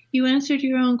think you answered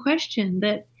your own question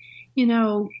that,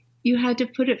 you had to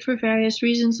put it for various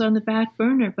reasons on the back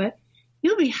burner, but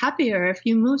you'll be happier if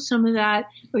you move some of that,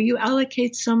 or you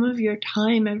allocate some of your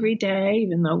time every day,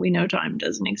 even though we know time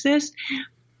doesn't exist.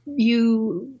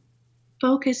 You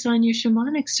focus on your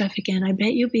shamanic stuff again. I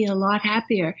bet you'll be a lot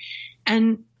happier.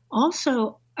 And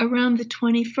also around the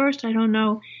 21st, I don't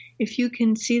know if you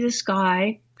can see the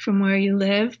sky from where you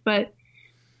live, but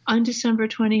on December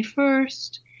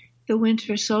 21st, the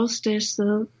winter solstice,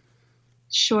 the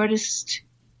shortest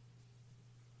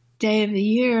day of the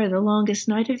year, the longest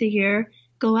night of the year,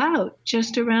 go out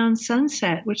just around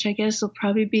sunset, which I guess will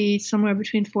probably be somewhere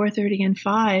between 4:30 and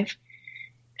 5,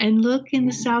 and look in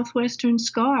the southwestern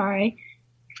sky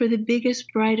for the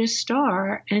biggest, brightest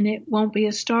star, and it won't be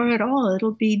a star at all.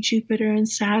 It'll be Jupiter and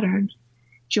Saturn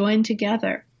joined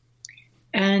together.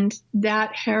 And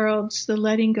that heralds the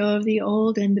letting go of the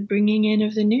old and the bringing in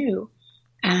of the new.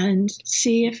 And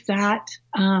see if that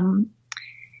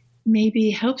maybe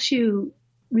helps you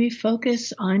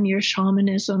refocus on your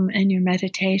shamanism and your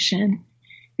meditation,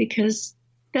 because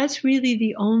that's really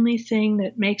the only thing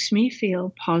that makes me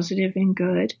feel positive and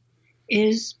good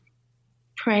is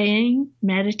praying,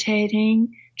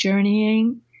 meditating,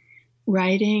 journeying,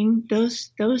 writing.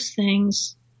 Those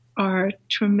things are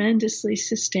tremendously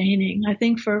sustaining, I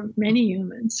think, for many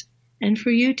humans and for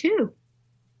you too.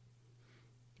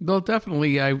 Well,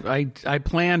 definitely. I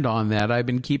planned on that. I've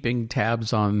been keeping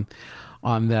tabs on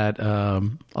that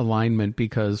alignment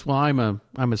because, well,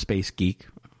 I'm a space geek.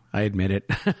 I admit it.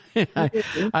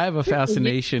 I have a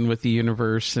fascination with the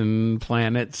universe and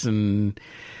planets and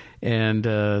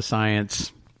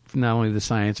science, not only the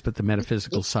science, but the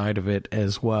metaphysical side of it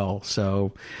as well.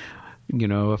 So,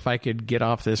 if I could get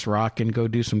off this rock and go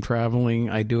do some traveling,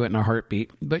 I do it in a heartbeat,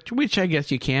 which I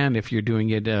guess you can if you're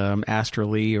doing it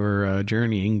astrally or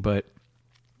journeying, but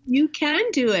you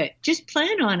can do it. Just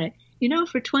plan on it.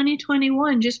 For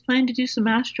 2021, just plan to do some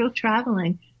astral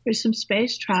traveling or some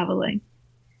space traveling.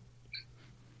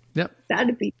 Yep.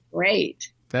 That'd be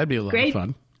great. That'd be a lot of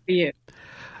fun. For you.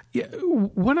 Yeah.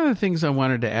 One of the things I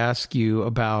wanted to ask you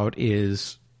about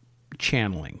is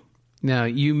channeling. Now,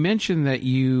 you mentioned that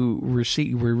you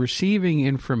were receiving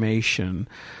information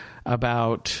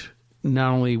about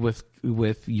not only with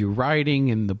your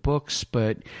writing and the books,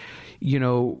 but,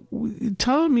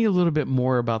 tell me a little bit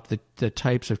more about the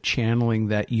types of channeling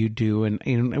that you do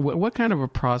and what kind of a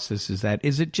process is that?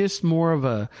 Is it just more of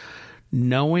a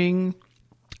knowing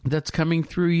that's coming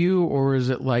through you, or is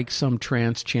it like some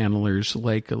trance channelers,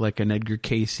 like an Edgar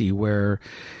Cayce, where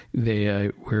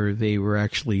they were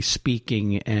actually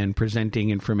speaking and presenting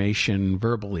information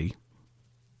verbally?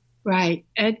 Right.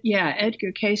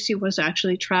 Edgar Cayce was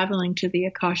actually traveling to the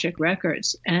Akashic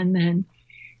records, and then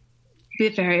the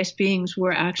various beings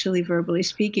were actually verbally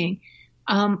speaking.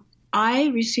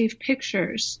 I receive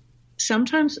pictures.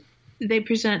 Sometimes they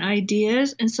present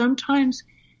ideas, and sometimes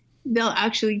they'll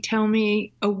actually tell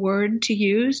me a word to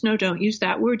use. No, don't use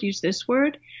that word. Use this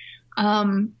word.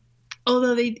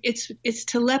 Although it's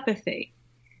telepathy.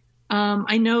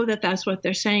 I know that that's what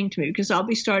they're saying to me, because I'll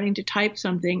be starting to type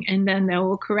something and then they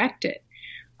will correct it.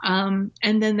 And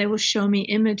then they will show me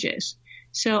images.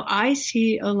 So I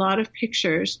see a lot of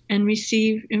pictures and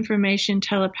receive information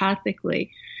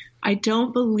telepathically. I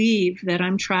don't believe that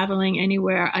I'm traveling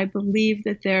anywhere. I believe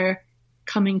that they're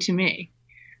coming to me.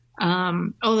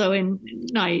 Although in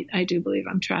night, I do believe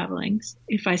I'm traveling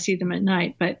if I see them at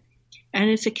night. And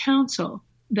it's a council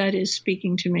that is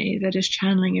speaking to me, that is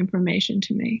channeling information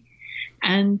to me.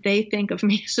 And they think of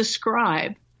me as a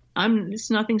scribe.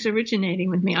 Nothing's originating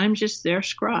with me. I'm just their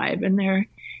scribe, and they're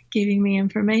giving me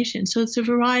information. So it's a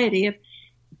variety of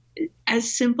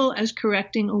as simple as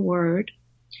correcting a word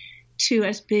to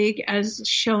as big as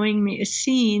showing me a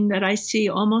scene that I see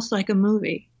almost like a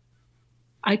movie.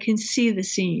 I can see the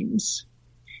scenes,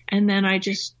 and then I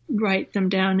just write them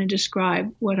down and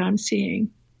describe what I'm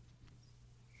seeing.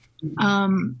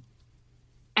 And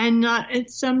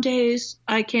some days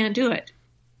I can't do it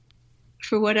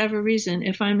for whatever reason.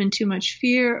 If I'm in too much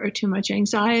fear or too much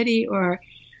anxiety, or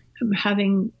I'm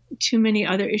having too many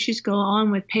other issues go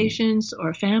on with patients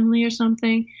or family or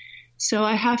something. So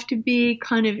I have to be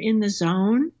kind of in the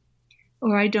zone,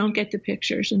 or I don't get the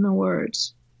pictures and the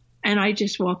words, and I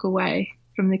just walk away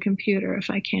from the computer if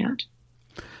I can't.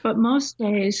 But most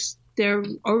days they're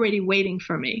already waiting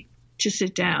for me to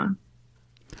sit down.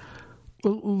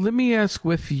 Well, let me ask,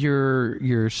 with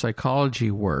your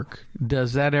psychology work,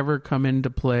 does that ever come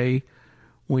into play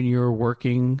when you're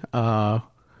working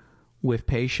with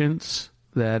patients,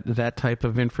 that type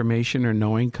of information or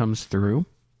knowing comes through?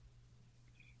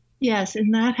 Yes,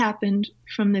 and that happened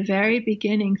from the very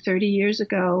beginning 30 years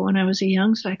ago when I was a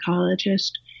young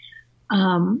psychologist.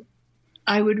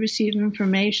 I would receive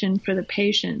information for the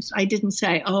patients. I didn't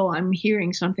say, I'm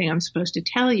hearing something I'm supposed to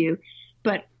tell you,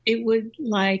 but it would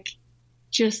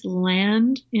just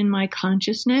land in my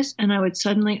consciousness, and I would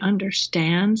suddenly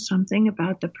understand something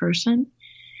about the person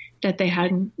that they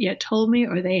hadn't yet told me,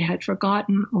 or they had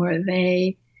forgotten, or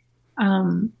they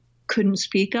couldn't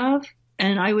speak of.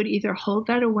 And I would either hold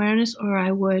that awareness, or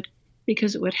I would,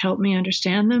 because it would help me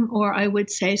understand them, or I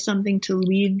would say something to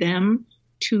lead them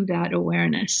to that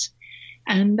awareness.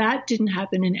 And that didn't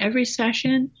happen in every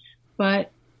session,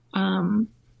 but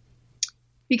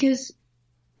because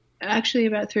actually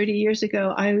about 30 years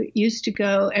ago, I used to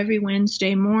go every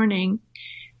Wednesday morning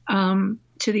to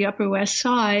the Upper West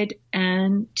Side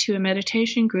and to a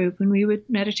meditation group, and we would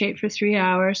meditate for 3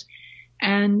 hours,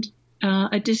 and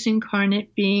a disincarnate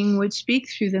being would speak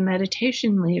through the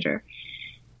meditation leader,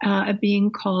 a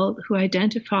being who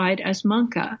identified as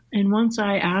Munka. And once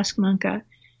I asked Munka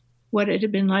what it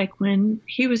had been like when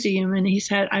he was a human, he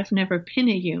said, I've never been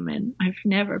a human. I've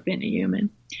never been a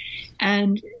human.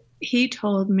 And he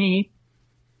told me,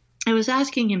 I was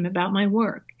asking him about my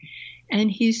work, and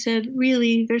he said,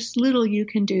 really, there's little you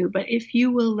can do, but if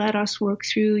you will let us work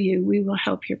through you, we will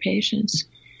help your patients.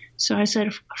 So I said,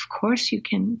 of course you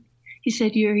can. He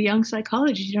said, you're a young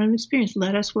psychologist, you don't have experience,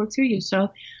 let us work through you.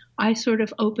 So I sort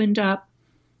of opened up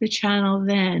the channel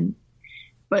then,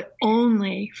 but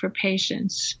only for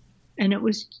patients. And it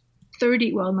was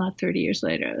not 30 years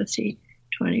later,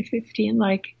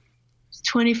 2015,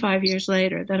 25 years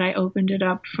later that I opened it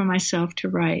up for myself to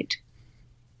write.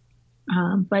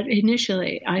 But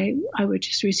initially, I would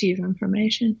just receive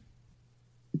information.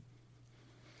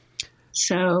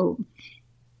 So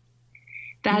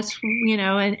that's,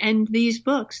 and these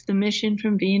books, The Mission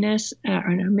from Venus,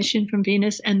 Mission from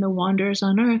Venus and The Wanderers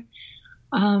on Earth,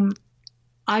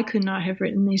 I could not have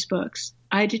written these books.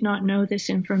 I did not know this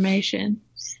information.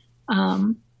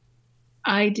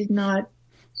 I did not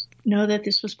know that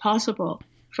this was possible.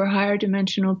 for higher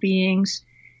dimensional beings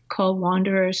called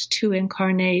wanderers to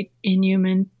incarnate in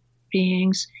human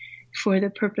beings for the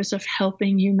purpose of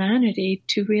helping humanity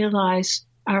to realize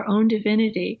our own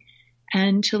divinity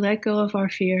and to let go of our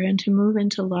fear and to move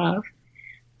into love,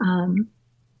 and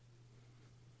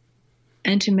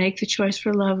to make the choice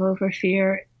for love over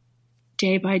fear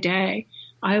day by day.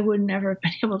 I would never have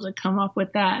been able to come up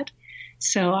with that.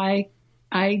 So I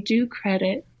do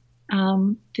credit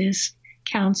this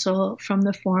council from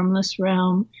the formless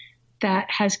realm that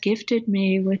has gifted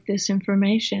me with this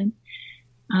information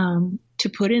to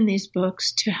put in these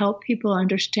books to help people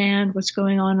understand what's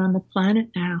going on the planet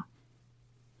now.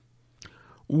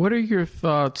 What are your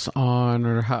thoughts on,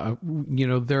 or how,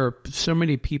 there are so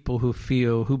many people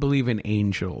who believe in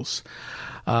angels,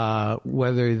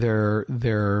 whether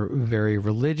they're very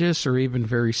religious or even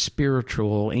very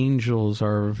spiritual. Angels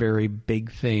are a very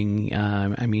big thing.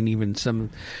 Even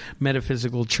some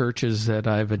metaphysical churches that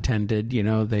I've attended,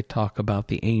 they talk about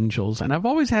the angels, and I've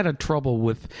always had a trouble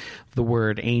with the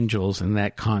word angels and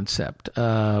that concept.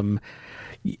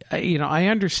 I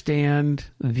understand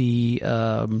the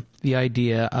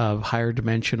idea of higher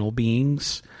dimensional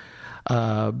beings.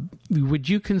 Would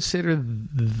you consider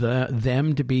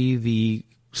them to be the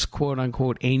quote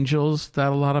unquote angels that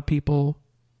a lot of people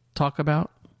talk about?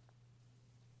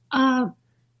 No,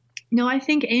 I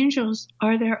think angels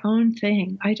are their own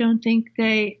thing. I don't think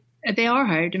they are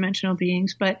higher dimensional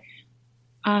beings, but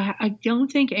I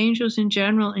don't think angels in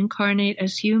general incarnate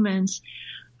as humans.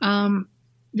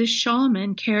 The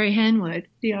shaman, Carrie Henwood,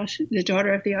 the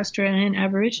daughter of the Australian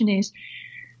Aborigines,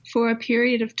 for a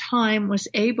period of time was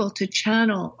able to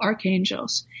channel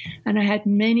archangels. And I had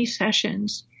many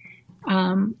sessions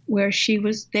where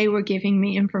they were giving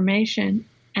me information,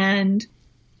 and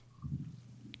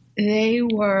they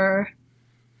were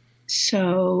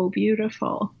so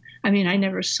beautiful. I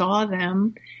never saw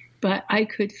them, but I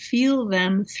could feel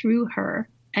them through her.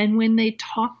 And when they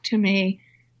talked to me,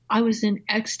 I was in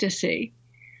ecstasy.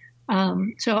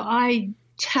 So I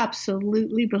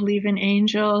absolutely believe in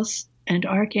angels and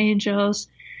archangels.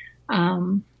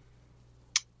 And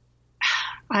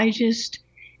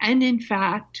in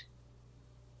fact,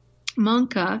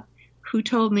 Monka, who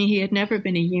told me he had never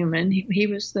been a human, he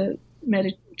was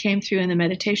came through in the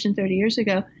meditation 30 years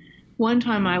ago. One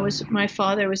time my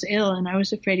father was ill and I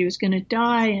was afraid he was going to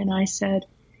die. And I said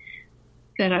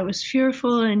that I was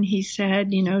fearful. And he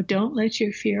said, don't let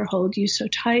your fear hold you so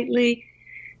tightly.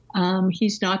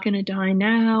 He's not going to die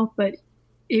now, but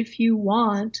if you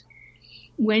want,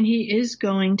 when he is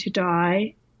going to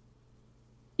die,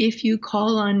 if you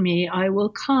call on me, I will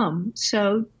come.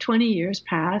 So 20 years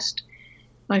passed.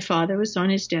 My father was on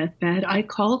his deathbed. I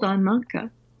called on Monka,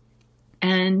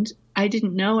 and I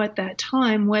didn't know at that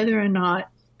time whether or not,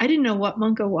 I didn't know what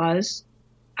Monka was.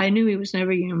 I knew he was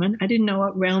never human. I didn't know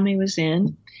what realm he was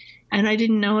in, and I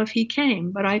didn't know if he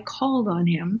came, but I called on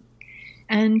him.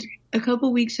 And a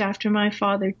couple weeks after my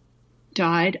father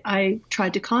died, I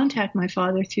tried to contact my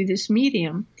father through this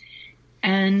medium.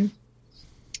 And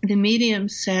the medium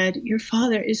said, your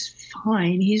father is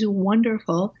fine. He's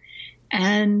wonderful.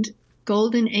 And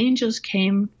golden angels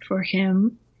came for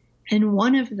him, and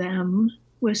one of them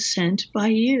was sent by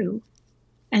you.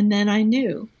 And then I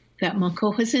knew that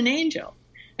Monka was an angel.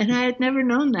 And I had never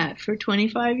known that for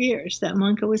 25 years, that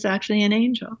Monka was actually an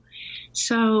angel.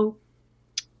 So,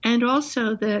 and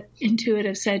also the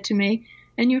intuitive said to me,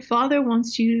 and your father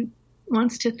wants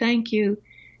to thank you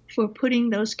for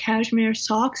putting those cashmere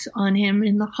socks on him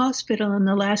in the hospital in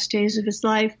the last days of his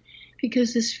life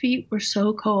because his feet were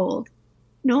so cold.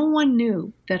 No one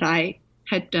knew that I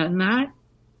had done that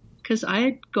because I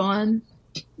had gone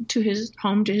to his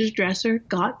home, to his dresser,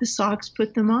 got the socks,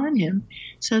 put them on him.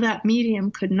 So that medium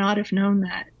could not have known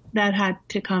that. That had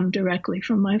to come directly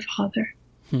from my father.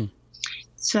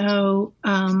 So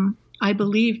I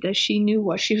believe that she knew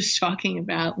what she was talking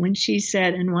about when she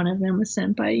said, and one of them was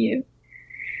sent by you.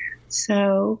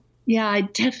 So, yeah, I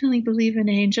definitely believe in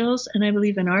angels, and I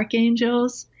believe in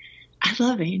archangels. I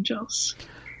love angels.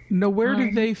 Now, where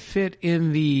do they fit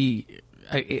in the...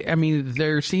 I mean,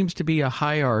 there seems to be a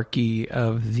hierarchy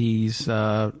of these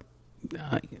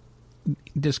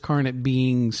discarnate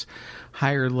beings,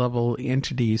 higher level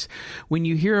entities. When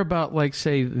you hear about, like,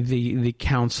 say, the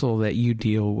council that you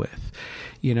deal with,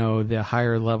 the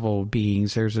higher level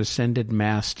beings, there's ascended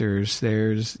masters,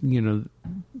 there's,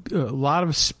 a lot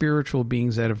of spiritual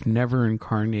beings that have never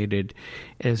incarnated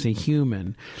as a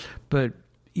human. But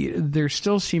there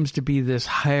still seems to be this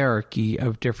hierarchy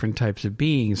of different types of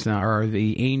beings. Now, are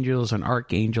the angels and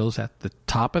archangels at the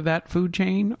top of that food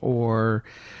chain, or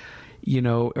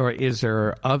or is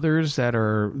there others that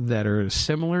are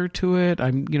similar to it?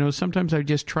 Sometimes I'm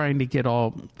just trying to get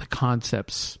all the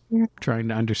concepts, trying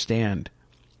to understand.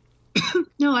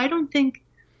 No, I don't think.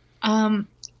 I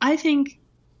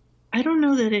don't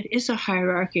know that it is a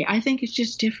hierarchy. I think it's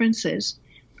just differences.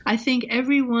 I think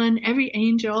everyone, every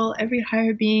angel, every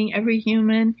higher being, every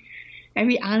human,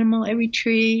 every animal, every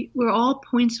tree, we're all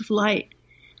points of light.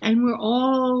 And we're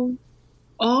all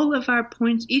of our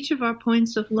points, each of our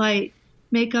points of light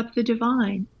make up the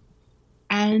divine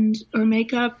or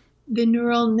make up the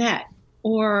neural net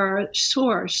or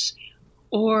source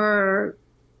or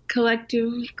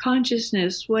collective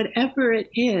consciousness, whatever it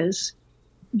is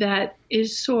that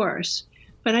is source.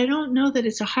 But I don't know that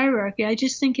it's a hierarchy. I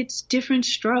just think it's different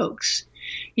strokes.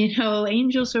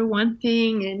 Angels are one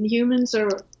thing and humans are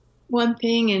one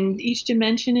thing and each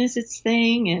dimension is its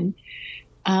thing. And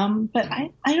but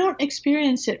I don't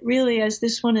experience it really as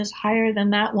this one is higher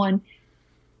than that one.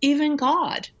 Even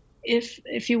God,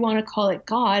 if you want to call it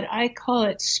God, I call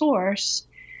it source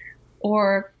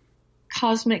or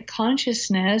cosmic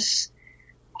consciousness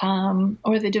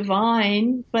or the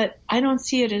divine, but I don't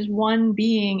see it as one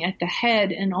being at the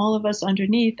head and all of us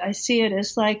underneath. I see it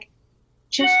as like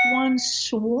just one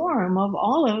swarm of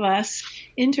all of us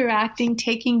interacting,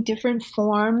 taking different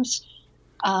forms,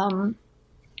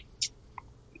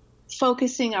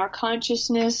 focusing our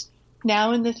consciousness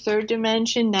now in the third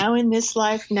dimension, now in this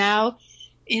life, now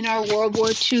in our World War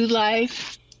II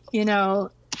life,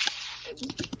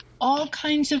 all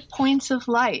kinds of points of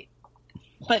light,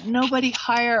 but nobody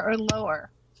higher or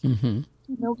lower. Mm-hmm.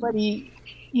 Nobody,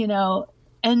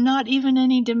 and not even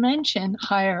any dimension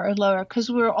higher or lower,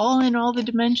 because we're all in all the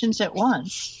dimensions at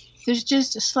once. There's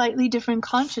just a slightly different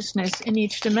consciousness in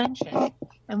each dimension,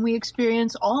 and we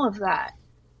experience all of that.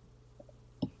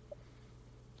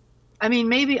 I mean,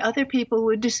 maybe other people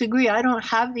would disagree. I don't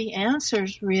have the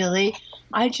answers, really.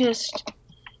 I just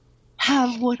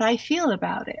have what I feel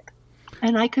about it.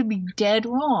 And I could be dead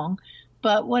wrong.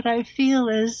 But what I feel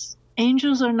is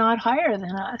angels are not higher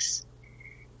than us.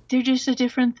 They're just a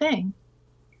different thing.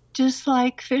 Just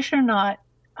like fish are not,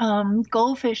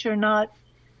 goldfish are not,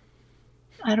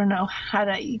 I don't know how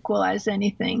to equalize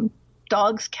anything.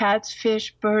 Dogs, cats,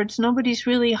 fish, birds, nobody's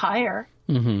really higher.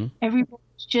 Mm-hmm.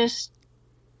 Everybody's just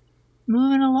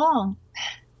moving along.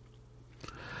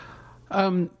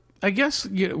 I guess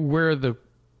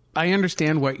I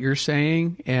understand what you're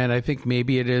saying, and I think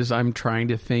maybe it is I'm trying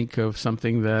to think of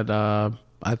something that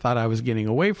I thought I was getting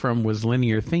away from was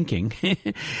linear thinking.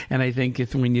 And I think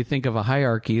when you think of a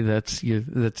hierarchy,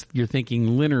 you're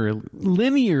thinking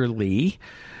linearly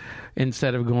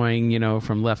instead of going,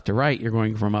 from left to right, you're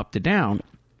going from up to down.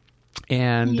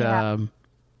 And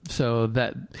so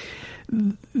that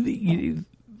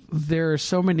there are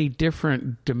so many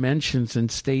different dimensions and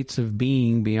states of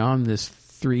being beyond this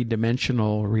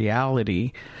three-dimensional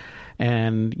reality.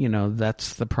 And,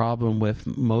 that's the problem with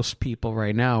most people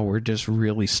right now. We're just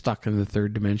really stuck in the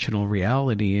third-dimensional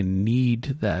reality and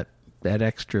need that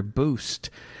extra boost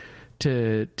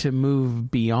to move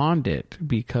beyond it,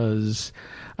 because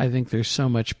I think there's so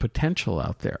much potential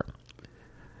out there.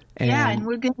 And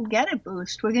we're going to get a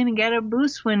boost. We're going to get a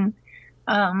boost when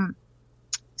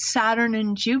Saturn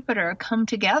and Jupiter come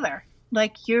together.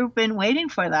 Like, you've been waiting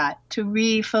for that to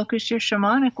refocus your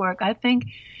shamanic work. I think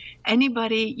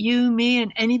anybody, you, me,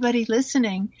 and anybody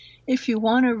listening, if you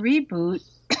want to reboot,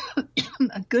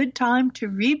 a good time to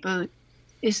reboot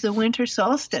is the winter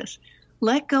solstice.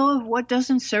 Let go of what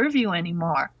doesn't serve you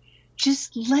anymore.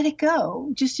 Just let it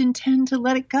go. Just intend to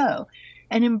let it go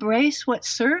and embrace what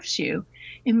serves you.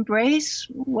 Embrace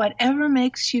whatever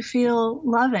makes you feel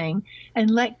loving and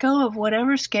let go of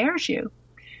whatever scares you.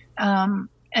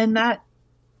 And that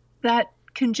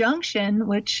conjunction,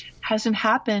 which hasn't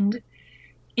happened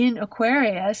in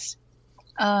Aquarius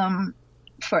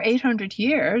for 800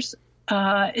 years,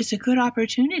 is a good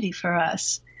opportunity for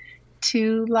us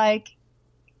to,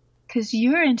 because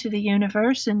you're into the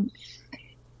universe, and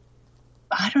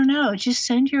I don't know, just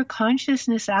send your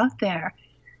consciousness out there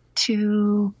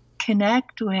to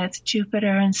connect with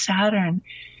Jupiter and Saturn.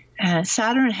 And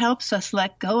Saturn helps us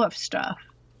let go of stuff.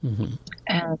 Mm-hmm.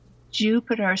 And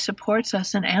Jupiter supports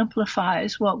us and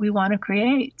amplifies what we want to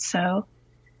create. So,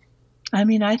 I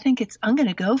mean, I think I'm going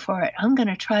to go for it. I'm going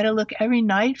to try to look every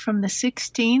night from the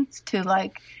 16th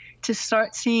to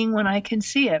start seeing when I can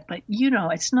see it. But,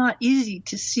 it's not easy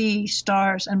to see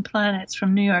stars and planets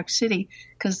from New York City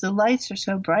because the lights are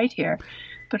so bright here.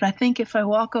 But I think if I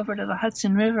walk over to the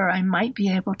Hudson River, I might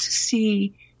be able to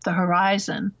see the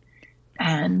horizon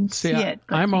and see it.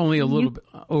 I'm only a little bit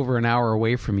over an hour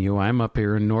away from you. I'm up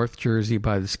here in North Jersey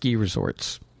by the ski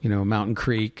resorts. Mountain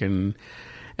Creek and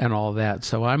all that.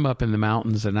 So I'm up in the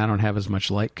mountains and I don't have as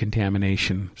much light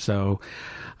contamination. So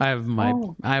I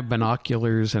have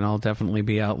binoculars and I'll definitely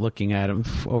be out looking at them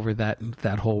over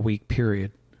that whole week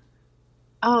period.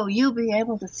 Oh, you'll be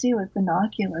able to see with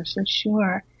binoculars for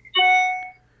sure.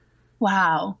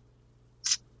 Wow.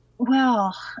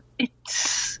 Well,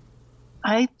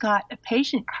 I've got a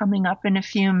patient coming up in a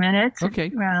few minutes.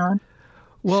 Okay. Around.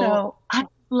 Well, so I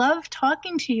love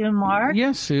talking to you, Mark.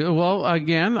 Yes. Well,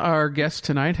 again, our guest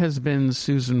tonight has been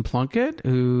Susan Plunkett,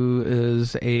 who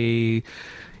is a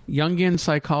Jungian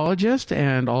psychologist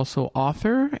and also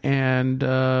author. And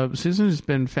Susan, has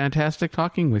been fantastic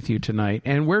talking with you tonight.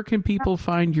 And where can people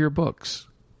find your books?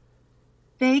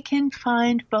 They can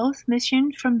find both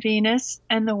Mission from Venus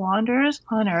and The Wanderers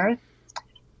on Earth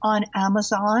on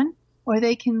Amazon, or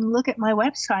they can look at my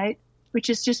website, which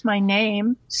is just my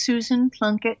name,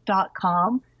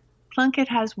 SusanPlunkett.com. Plunkett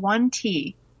has one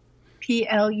T,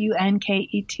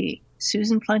 Plunkett,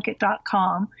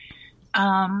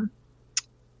 SusanPlunkett.com.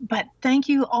 But thank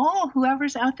you all,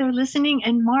 whoever's out there listening.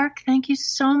 And Mark, thank you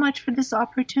so much for this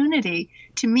opportunity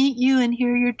to meet you and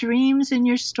hear your dreams and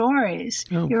your stories.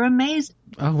 Oh. You're amazing.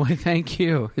 Oh, well, thank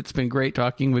you. It's been great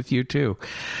talking with you, too.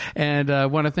 And I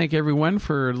want to thank everyone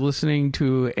for listening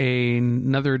to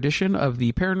another edition of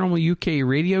the Paranormal UK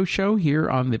radio show here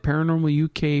on the Paranormal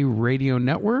UK radio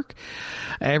network.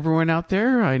 Everyone out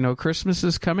there, I know Christmas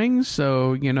is coming,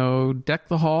 so, deck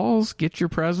the halls, get your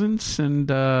presents, and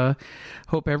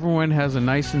hope everyone has a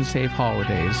nice and safe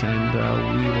holidays.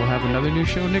 And we will have another new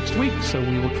show next week, so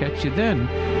we will catch you then.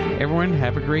 Everyone,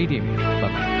 have a great evening.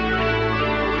 Bye-bye.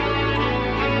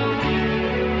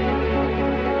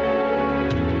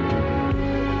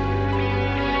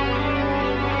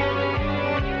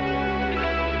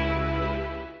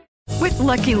 With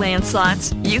Lucky Land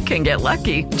Slots, you can get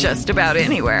lucky just about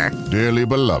anywhere. Dearly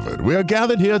beloved, we are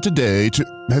gathered here today to...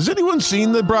 Has anyone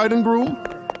seen the bride and groom?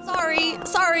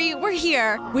 Sorry, we're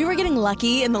here. We were getting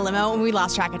lucky in the limo and we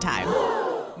lost track of time.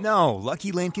 No,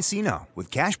 Lucky Land Casino, with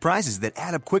cash prizes that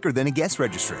add up quicker than a guest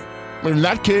registry. In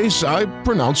that case, I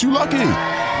pronounce you lucky.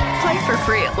 Play for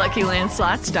free at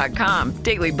LuckyLandSlots.com.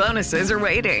 Daily bonuses are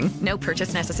waiting. No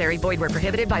purchase necessary. Void where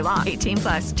prohibited by law.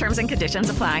 18+. Terms and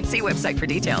conditions apply. See website for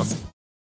details.